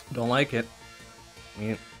 Don't like it. I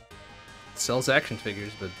mean, it sells action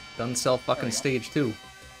figures, but doesn't sell fucking go. stage 2.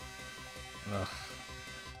 Ugh.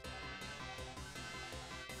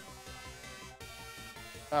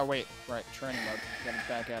 Oh, wait, right, training mode. Gotta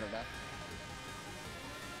back out of that.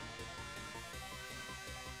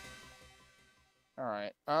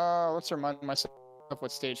 Alright, let's remind myself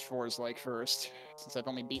what stage 4 is like first, since I've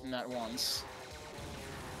only beaten that once.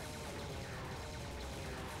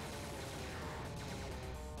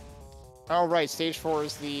 Oh, right, stage 4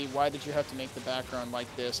 is the, why did you have to make the background like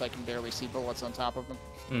this? I can barely see bullets on top of them.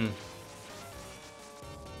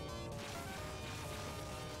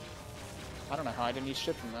 I don't know how I didn't eat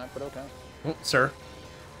shit from that, but okay. Oh, sir.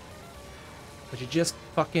 Would you just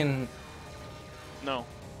fucking... No.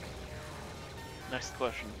 Next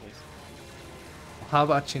question, please. How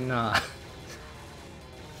about you not?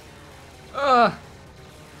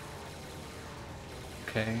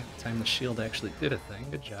 Okay, time the shield actually did a thing.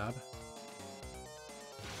 Good job.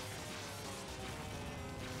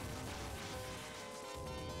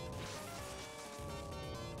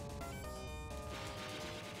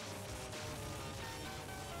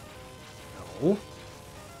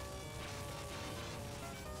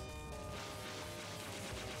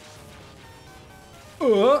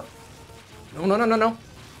 No. No, no, no, no, no.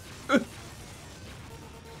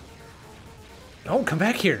 No, come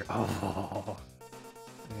back here. Oh.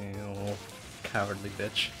 You cowardly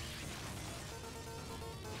bitch.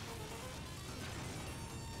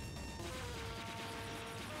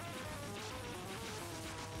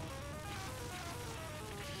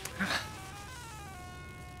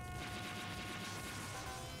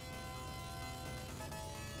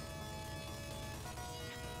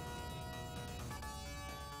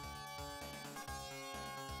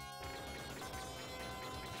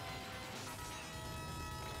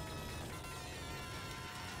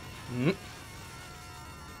 Mm.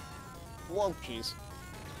 Whoa, jeez.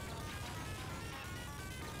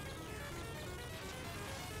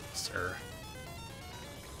 Sir.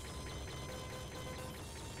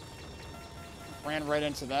 Ran right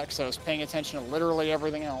into that because I was paying attention to literally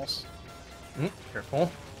everything else.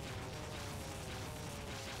 Careful.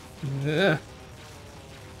 Ugh.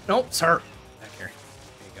 Nope, sir. Back here.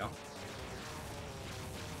 There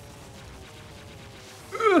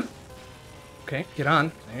you go. Ugh. Okay, get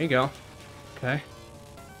on. There you go. Okay.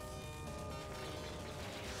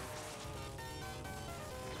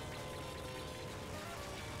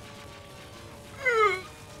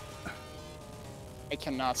 I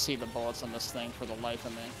cannot see the bullets on this thing for the life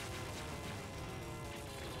of me.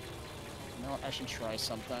 You know what? I should try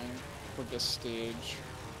something for this stage.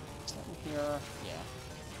 Is that in here? Yeah.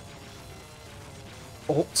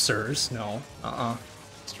 Oh, sirs, no.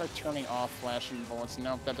 Let's try turning off flashing bullets.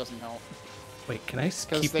 Nope, that doesn't help. Wait, can I keep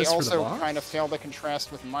Because they this for the also boss? kind of fail to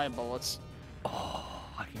contrast with my bullets. Oh,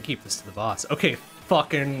 I can keep this to the boss. Okay,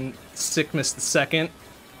 fucking Sickmas the second.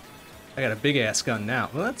 I got a big ass gun now.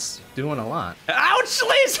 Well, that's doing a lot. Ouch,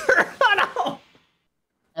 laser! Oh no!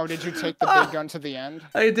 Oh, did you take the big gun to the end?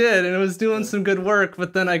 I did, and it was doing some good work,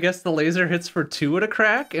 but then I guess the laser hits for 2 at a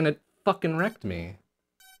crack, and it fucking wrecked me.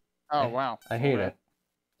 Oh, wow. I hate it.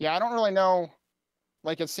 Yeah, I don't really know.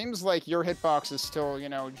 Like, it seems like your hitbox is still, you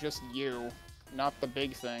know, just you, not the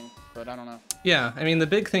big thing, but I don't know. Yeah, I mean, the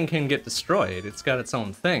big thing can get destroyed. It's got its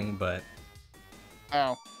own thing, but...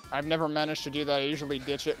 Oh, I've never managed to do that. I usually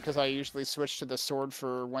ditch it because I usually switch to the sword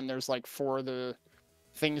for when there's like 4 of the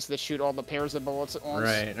things that shoot all the pairs of bullets at once.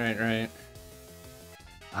 Right.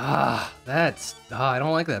 I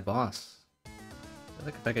don't like that boss. I feel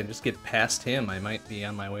like if I could just get past him, I might be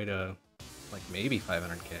on my way to, like, maybe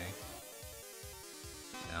 500k.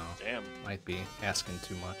 No. Damn. Might be asking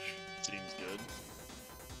too much. Seems good.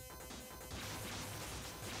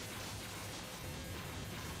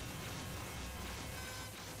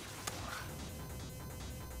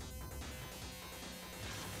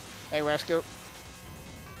 Hey, Wasco.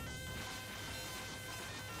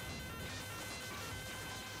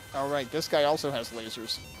 Alright, this guy also has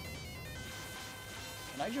lasers.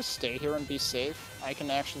 Can I just stay here and be safe? I can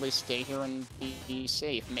actually stay here and be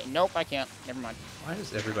safe. Nope, I can't. Never mind. Why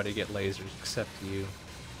does everybody get lasers except you?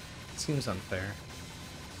 It seems unfair.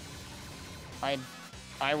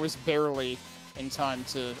 I was barely in time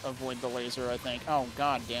to avoid the laser, I think. Oh,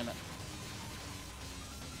 god damn it.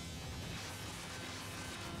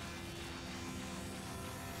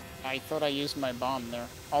 I thought I used my bomb there.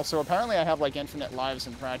 Also, apparently I have, like, infinite lives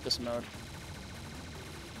in practice mode.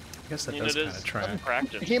 I guess that I mean, does it kind is of track.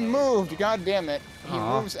 practice. He moved, god damn it. He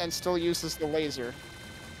Aw. moves and still uses the laser.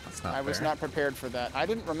 That's not I was fair. not prepared for that. I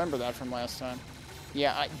didn't remember that from last time.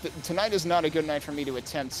 Yeah, tonight is not a good night for me to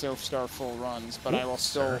attempt Star full runs, but I will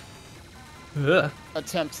still Ugh.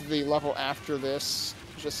 attempt the level after this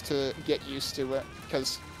just to get used to it.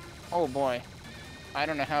 Because, oh boy, I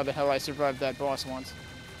don't know how the hell I survived that boss once.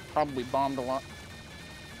 Probably bombed a lot.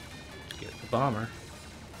 Get the bomber.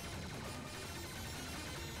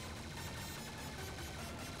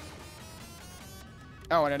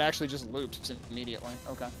 Oh, and it actually just loops immediately.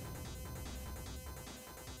 Okay.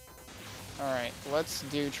 Alright, let's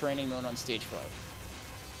do training mode on stage 5.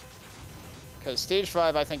 Because stage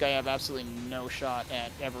 5, I think I have absolutely no shot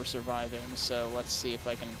at ever surviving, so let's see if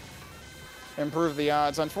I can improve the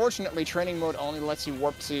odds. Unfortunately, training mode only lets you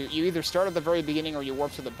warp to... You either start at the very beginning or you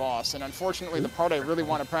warp to the boss, and unfortunately, the part I really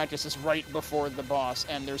want to practice is right before the boss,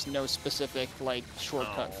 and there's no specific, like,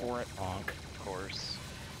 shortcut for it. Honk. Of course.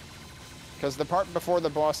 Because the part before the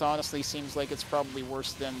boss honestly seems like it's probably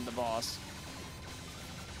worse than the boss.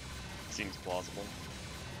 Seems plausible.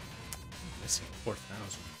 Missing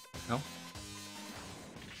 4,000. No?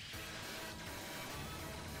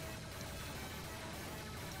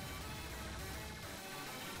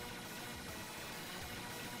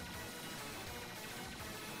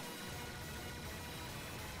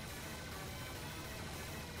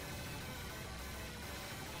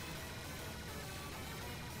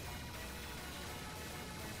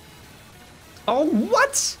 Oh,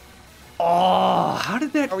 what? Oh, how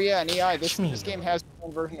did that... Oh yeah, and EI, this Shmup. game has its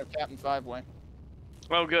own version of Captain Five-Way.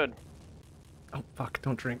 Oh, good. Oh, fuck,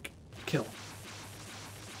 don't drink. Kill.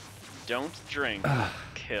 Don't drink.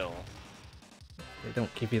 Kill. They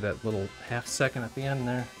don't give you that little half second at the end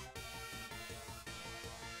there.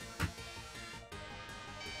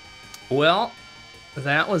 Well,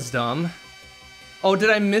 that was dumb. Oh,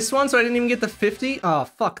 did I miss one so I didn't even get the 50? Oh,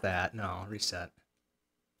 fuck that. No, reset.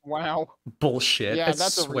 Wow. Bullshit. Yeah, I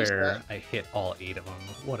that's a swear reset. I hit all 8 of them.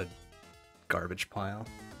 What a garbage pile.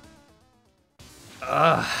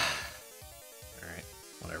 Ugh.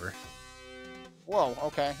 Whatever. Whoa,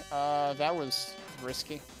 okay. That was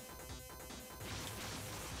risky.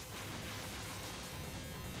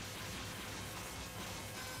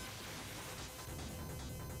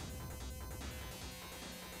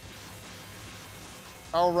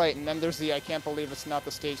 Oh, right, and then there's the I can't believe it's not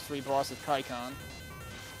the stage 3 boss of Kaikon.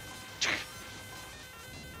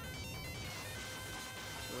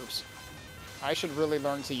 Oops. I should really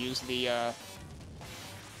learn to use the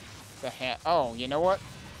hat. Oh, you know what?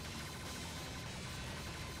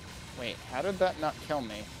 Wait, how did that not kill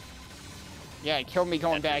me? Yeah, it killed me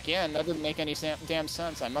going back in. That didn't make any damn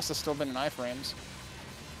sense. I must have still been in iframes.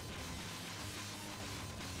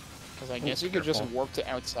 Because I guess you could just warp to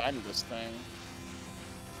outside of this thing.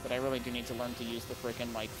 But I really do need to learn to use the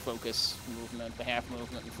frickin', like, focus movement, the half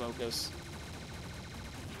movement and focus.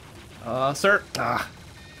 Sir. Ah.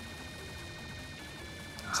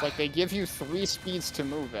 It's like they give you 3 speeds to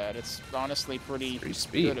move at. It's honestly pretty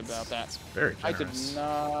good about that. It's very generous. I did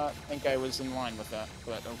not think I was in line with that,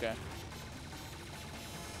 but okay.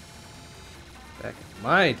 Back in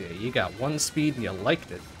my day, you got 1 speed and you liked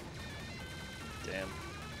it. Damn.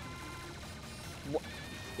 What?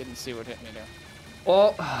 Didn't see what hit me there.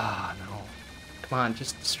 Oh, no. Come on,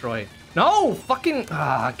 just destroy it. No! Fucking...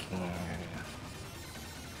 I can't.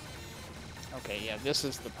 Okay, yeah, this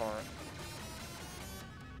is the part.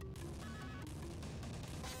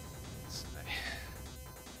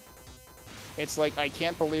 It's like, I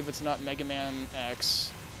can't believe it's not Mega Man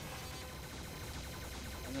X.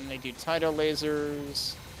 And then they do Tidal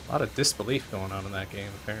lasers. A lot of disbelief going on in that game,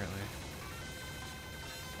 apparently.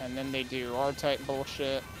 And then they do R-type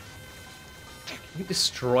bullshit. Can you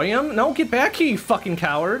destroy him? No, get back here, you fucking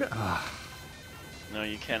coward! No,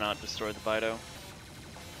 you cannot destroy the Bido.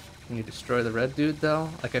 Can you destroy the red dude, though?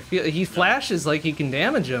 Like, I feel... He flashes like he can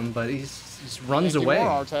damage him, but he just runs away. More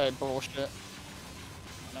R-type bullshit.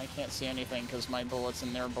 And I can't see anything because my bullets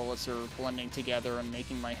and their bullets are blending together and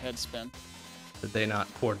making my head spin. Did they not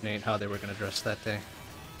coordinate how they were going to dress that day?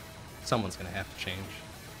 Someone's going to have to change.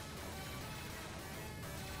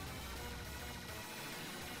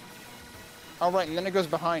 Alright, and then it goes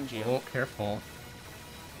behind you. Oh, careful.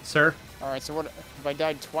 Sir? Alright, so what... Have I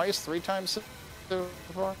died twice, 3 times so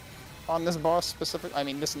far? On this boss specific... I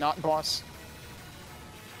mean, this not boss?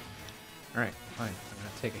 Alright, fine. I'm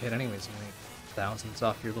going to take a hit anyways and make thousands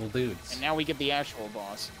off your little dudes. And now we get the actual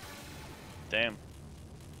boss. Damn.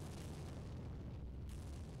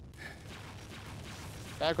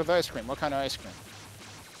 Back with ice cream. What kind of ice cream?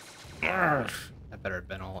 That better have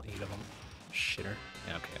been all 8 of them. Shitter.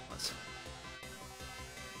 Yeah, okay, it was.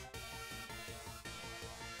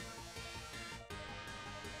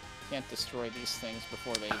 Can't destroy these things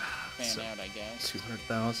before they fan out, I guess.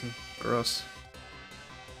 200,000. Gross.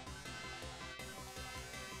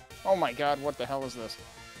 Oh my god, what the hell is this?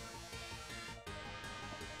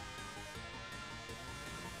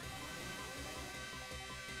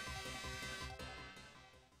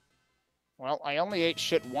 Well, I only ate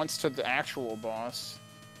shit once to the actual boss.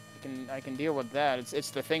 I can deal with that.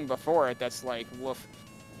 It's the thing before it that's like, woof.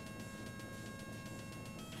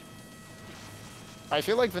 I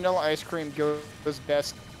feel like vanilla ice cream goes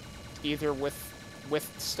best either with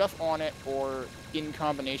stuff on it or in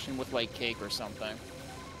combination with like cake or something.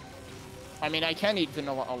 I mean, I can eat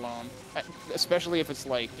vanilla alone, especially if it's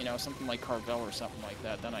like, you know, something like Carvel or something like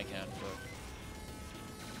that, then I can,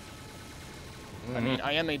 but... I mean,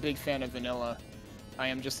 I am a big fan of vanilla. I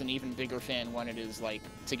am just an even bigger fan when it is, like,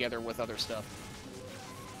 together with other stuff.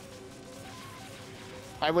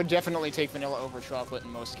 I would definitely take vanilla over chocolate in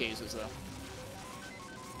most cases, though.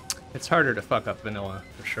 It's harder to fuck up vanilla,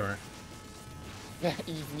 for sure.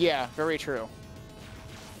 Yeah, very true.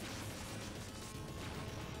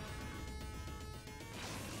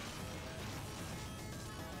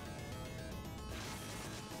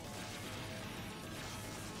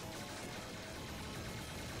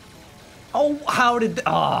 Oh, how did...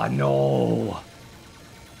 Oh, no.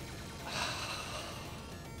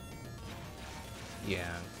 Yeah,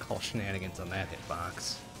 call shenanigans on that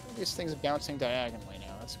hitbox. These things are bouncing diagonally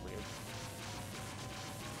now. That's weird.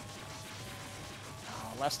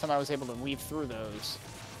 Oh, last time I was able to weave through those.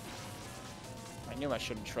 I knew I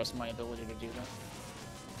shouldn't trust my ability to do that.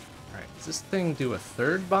 Alright, does this thing do a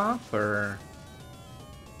 3rd bop, or...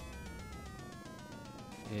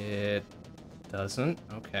 It doesn't?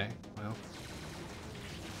 Okay, well...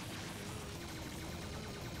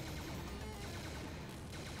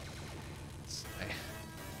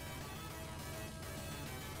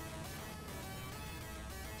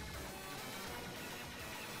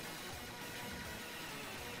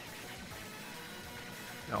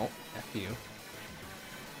 No, F you.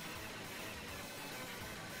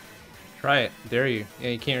 Try it. Dare you. Yeah,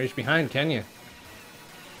 you can't reach behind, can you?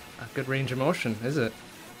 Not good range of motion, is it?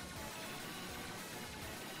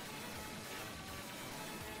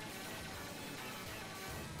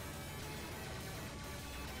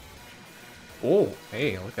 Oh,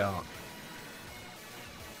 hey, look out.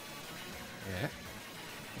 Yeah.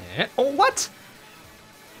 Yeah. Oh, what?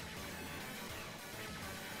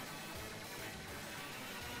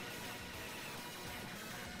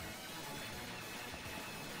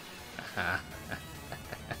 Uh-huh.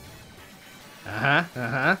 Uh-huh.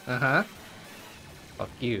 Uh-huh. Uh-huh. Fuck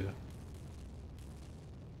you.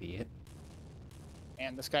 Be it.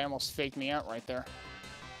 And this guy almost faked me out right there.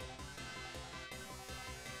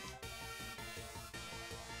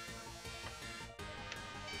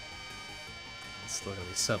 Still gonna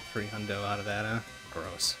be sub 3 hundo out of that, huh?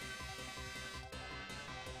 Gross.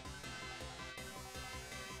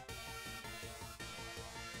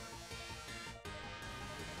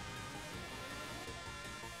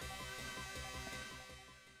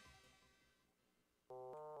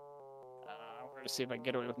 I wanted to see if I could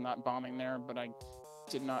get away with not bombing there, but I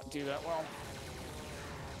did not do that well.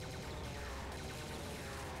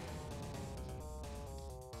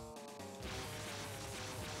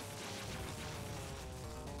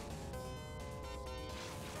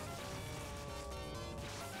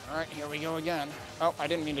 Alright, here we go again. Oh, I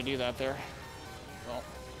didn't mean to do that there. Well,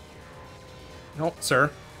 Nope,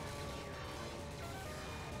 sir.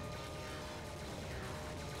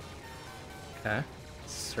 Okay.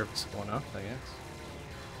 Serviceable enough, I guess.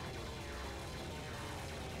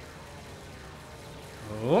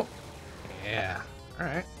 Oh. Yeah.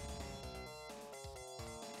 Alright.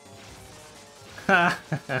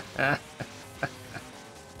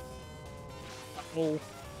 oh,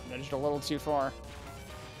 nudged a little too far.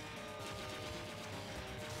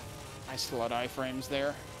 I still had iframes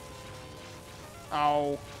there.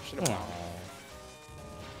 Oh, should have bombed.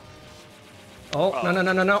 Oh, no, no,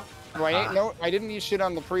 no, no, no. Right? No, I didn't eat shit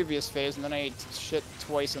on the previous phase, and then I ate shit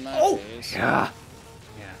twice in that Oh, phase. yeah.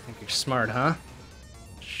 Yeah, I think you're smart, huh?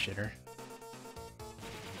 Shitter.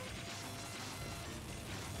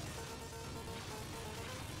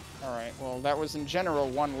 Alright, well, that was in general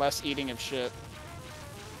one less eating of shit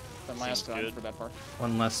than last Seems time good. for that part.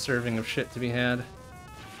 One less serving of shit to be had.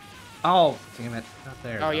 Oh, damn it. Not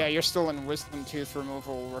there. Oh, though. yeah, you're still in wisdom tooth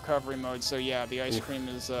removal recovery mode, so yeah, the ice cream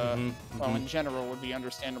is, well, in general, would be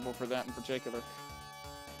understandable for that in particular.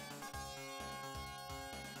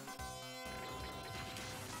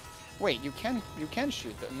 Wait, you can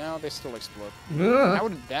shoot them. No, they still explode. Ugh. How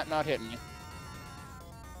did that not hit me?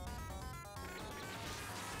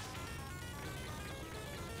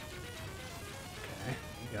 Okay,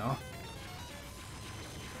 there you go.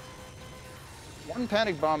 One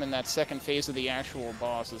panic bomb in that second phase of the actual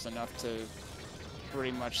boss is enough to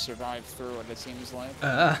pretty much survive through it, it seems like.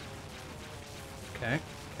 Okay,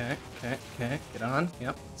 okay, okay, okay. Get on.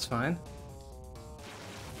 Yep, it's fine.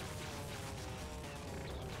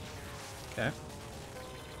 Okay.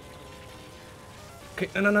 Okay,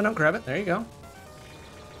 no, no, no, no, grab it. There you go.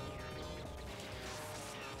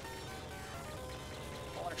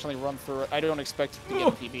 I'll actually run through it. I don't expect to get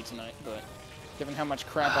a PB tonight, but given how much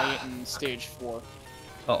crap I ate in stage 4.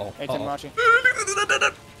 Uh-oh. Hey, uh-oh. Tenmachi.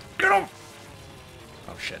 Get him!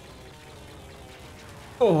 Oh, shit.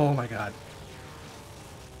 Oh, my God.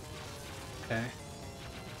 Okay.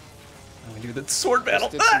 I'm gonna do the sword battle.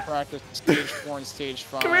 Just did some practice in stage 4 and stage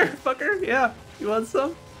 5. Come here, fucker. Yeah. You want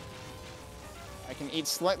some? I can eat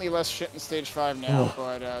slightly less shit in stage 5 now,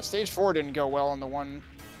 Oh. but stage 4 didn't go well on the one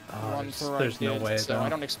through there's I no did, way, so though. I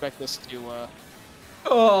don't expect this to,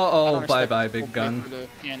 Oh, bye-bye, big full gun. paper to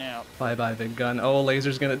pan out. Bye-bye, big gun. Oh,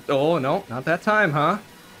 laser's gonna... Oh, no, not that time, huh?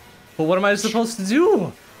 But what am I supposed to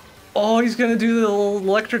do? Oh, he's gonna do the little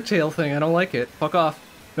electric tail thing. I don't like it. Fuck off.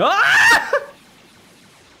 Ah!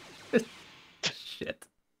 Shit.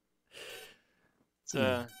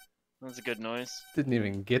 That's a good noise. Didn't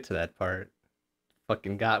even get to that part.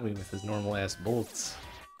 Fucking got me with his normal ass bolts.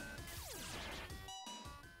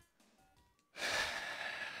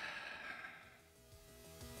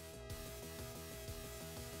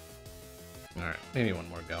 Alright, maybe one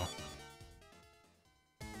more go.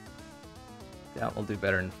 Doubt we'll do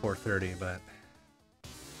better in 430, but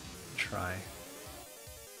try.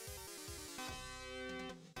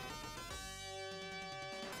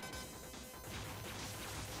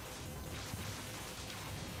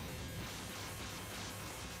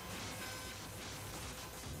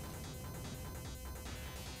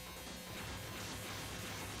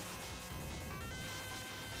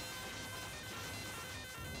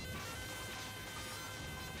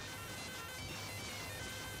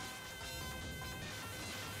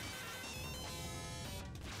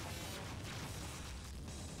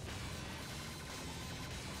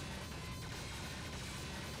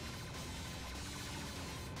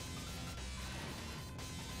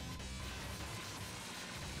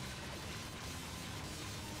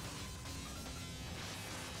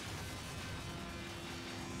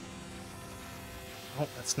 Oh,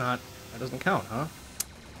 that's not... That doesn't count, huh?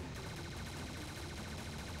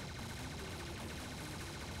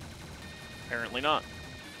 Apparently not.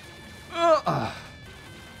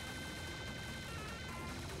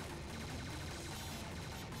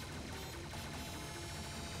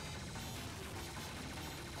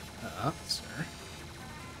 Sir.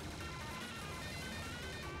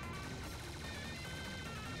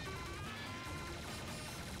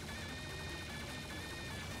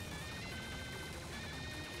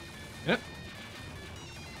 Yep.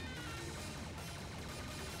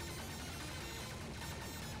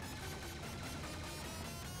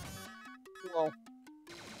 Whoa.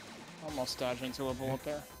 Almost dodged into a bullet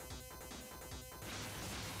there.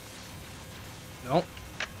 Nope.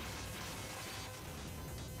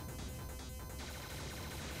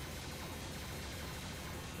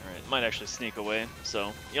 Alright, might actually sneak away,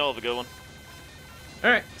 so y'all have a good one.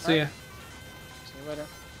 Alright, see ya. See you later.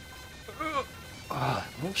 Oh,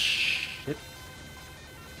 shit.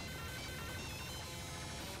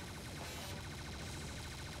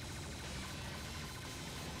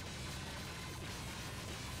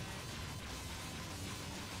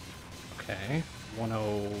 Okay,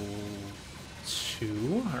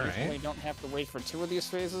 102, alright. We don't have to wait for 2 of these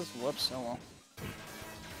phases? Whoops, oh well.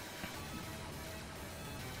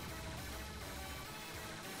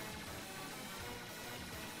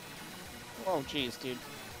 Oh, jeez, dude.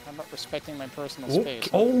 How about respecting my personal space?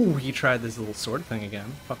 Oh, he tried this little sword thing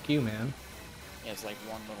again. Fuck you, man. He has like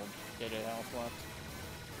 1 little bit of health left.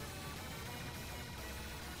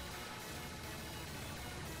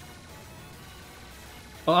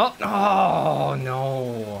 Oh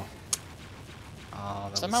no.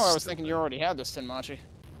 Oh, Somehow I was thinking you already had this, Tenmachi.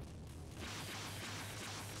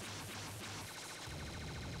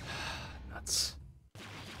 Nuts.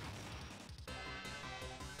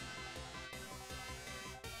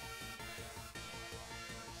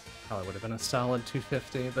 Probably would have been a solid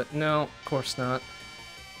 250, but no, of course not.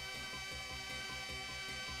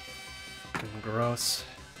 Fucking gross.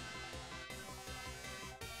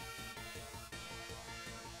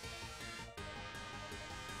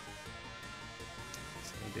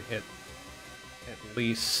 Just need to hit at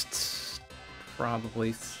least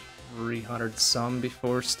probably 300 some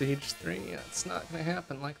before stage 3. Yeah, it's not gonna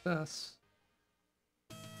happen like this.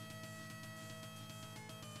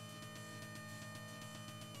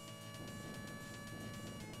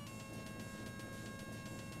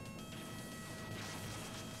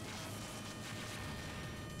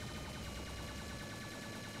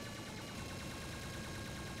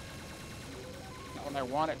 When I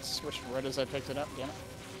want it switched right as I picked it up, damn it.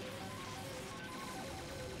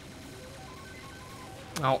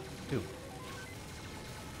 Oh, dude.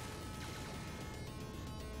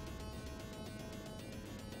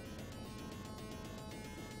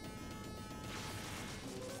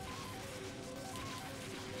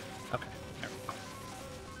 Okay, there we go.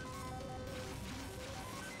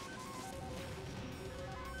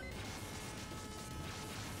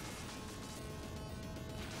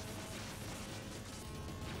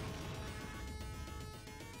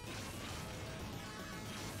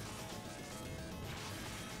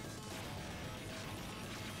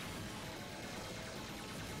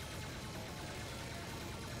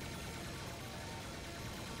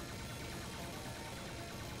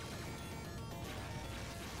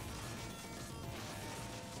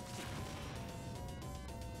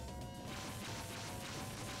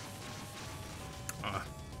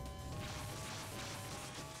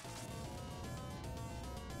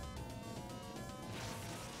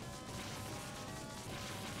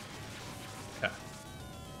 Okay.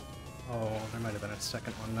 Oh, there might have been a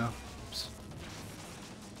second one now. Oops.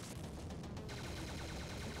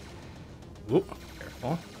 Oop,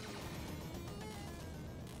 careful.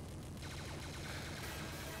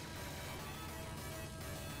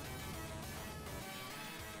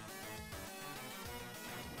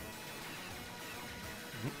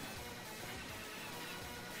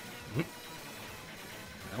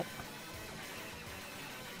 Nope.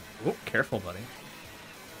 Oop, careful, buddy.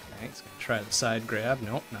 Okay, he's gonna try the side grab.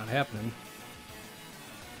 Nope, not happening.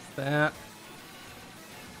 That.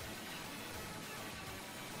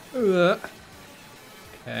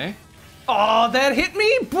 Okay. Oh, that hit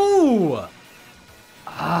me? Boo!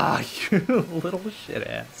 Ah, you little shit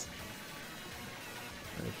ass.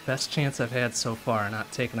 The best chance I've had so far,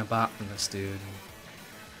 not taking a bot from this dude.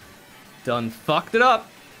 Done fucked it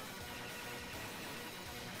up.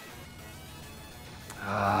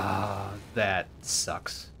 Ah, that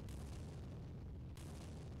sucks.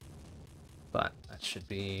 But that should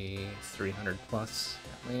be 300 plus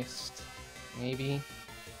at least. Maybe.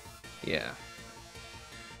 Yeah.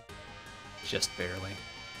 Just barely.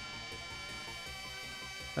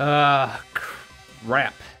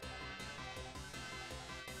 Crap.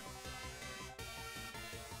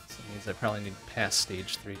 So it means I probably need to pass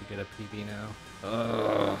stage 3 to get a PB now.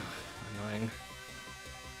 Ugh, annoying.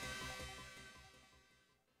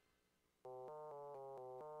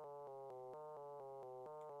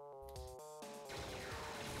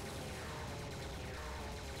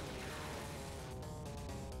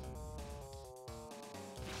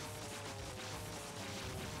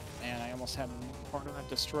 Man, I almost had part of that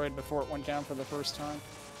destroyed before it went down for the first time.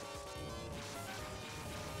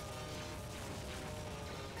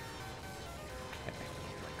 Okay,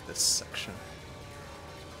 like this section.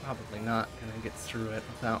 Probably not gonna get through it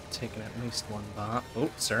without taking at least one bot. Oh,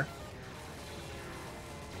 sir.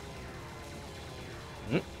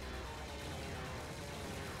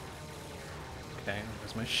 Okay,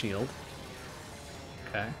 there's my shield.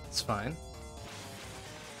 Okay, it's fine.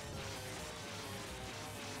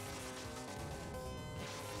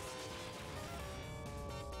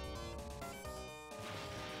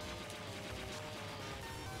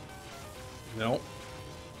 Nope.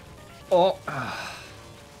 Oh,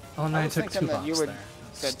 oh no, I took two bombs there.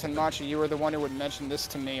 That Tenmachi, you were the one who had mentioned this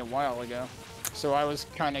to me a while ago. So I was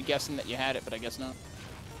kind of guessing that you had it, but I guess not.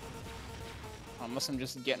 Unless I'm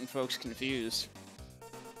just getting folks confused.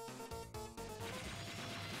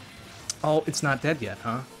 Oh, it's not dead yet,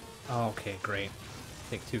 huh? Oh, okay, great.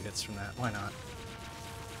 Take 2 hits from that. Why not?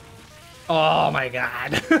 Oh my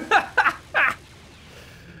god.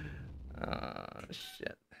 Oh,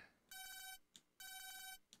 shit.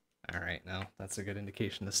 Alright, no, that's a good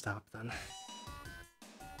indication to stop then.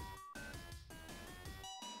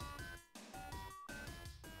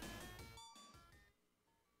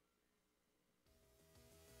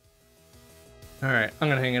 Alright, I'm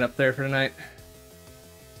gonna hang it up there for tonight.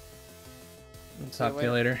 I'll talk to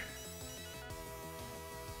you later.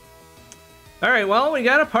 Alright, well, we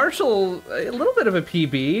got a little bit of a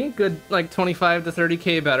PB. Good, like, 25 to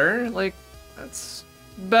 30k better. Like, that's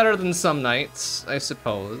better than some nights, I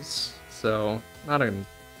suppose. So, not a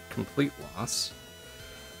complete loss.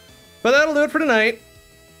 But that'll do it for tonight.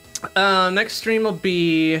 Next stream will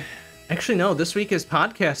be... Actually, no, this week is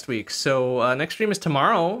podcast week. So, next stream is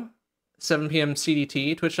tomorrow, 7 p.m.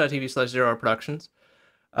 CDT, twitch.tv/ZeroHour Productions.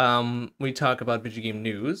 We talk about video game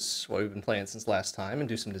news, what we've been playing since last time, and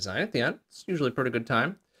do some design at the end. It's usually a pretty good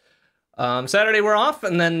time. Saturday we're off,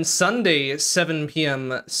 and then Sunday, 7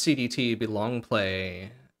 p.m. CDT, be long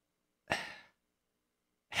play.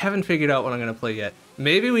 Haven't figured out what I'm going to play yet.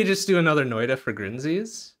 Maybe we just do another Noida for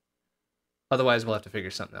Grinzies? Otherwise, we'll have to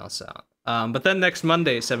figure something else out. But then next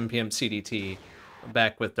Monday, 7 p.m. CDT,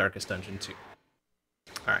 back with Darkest Dungeon 2.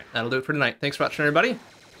 Alright, that'll do it for tonight. Thanks for watching, everybody. See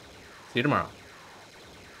you tomorrow.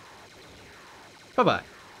 Bye-bye.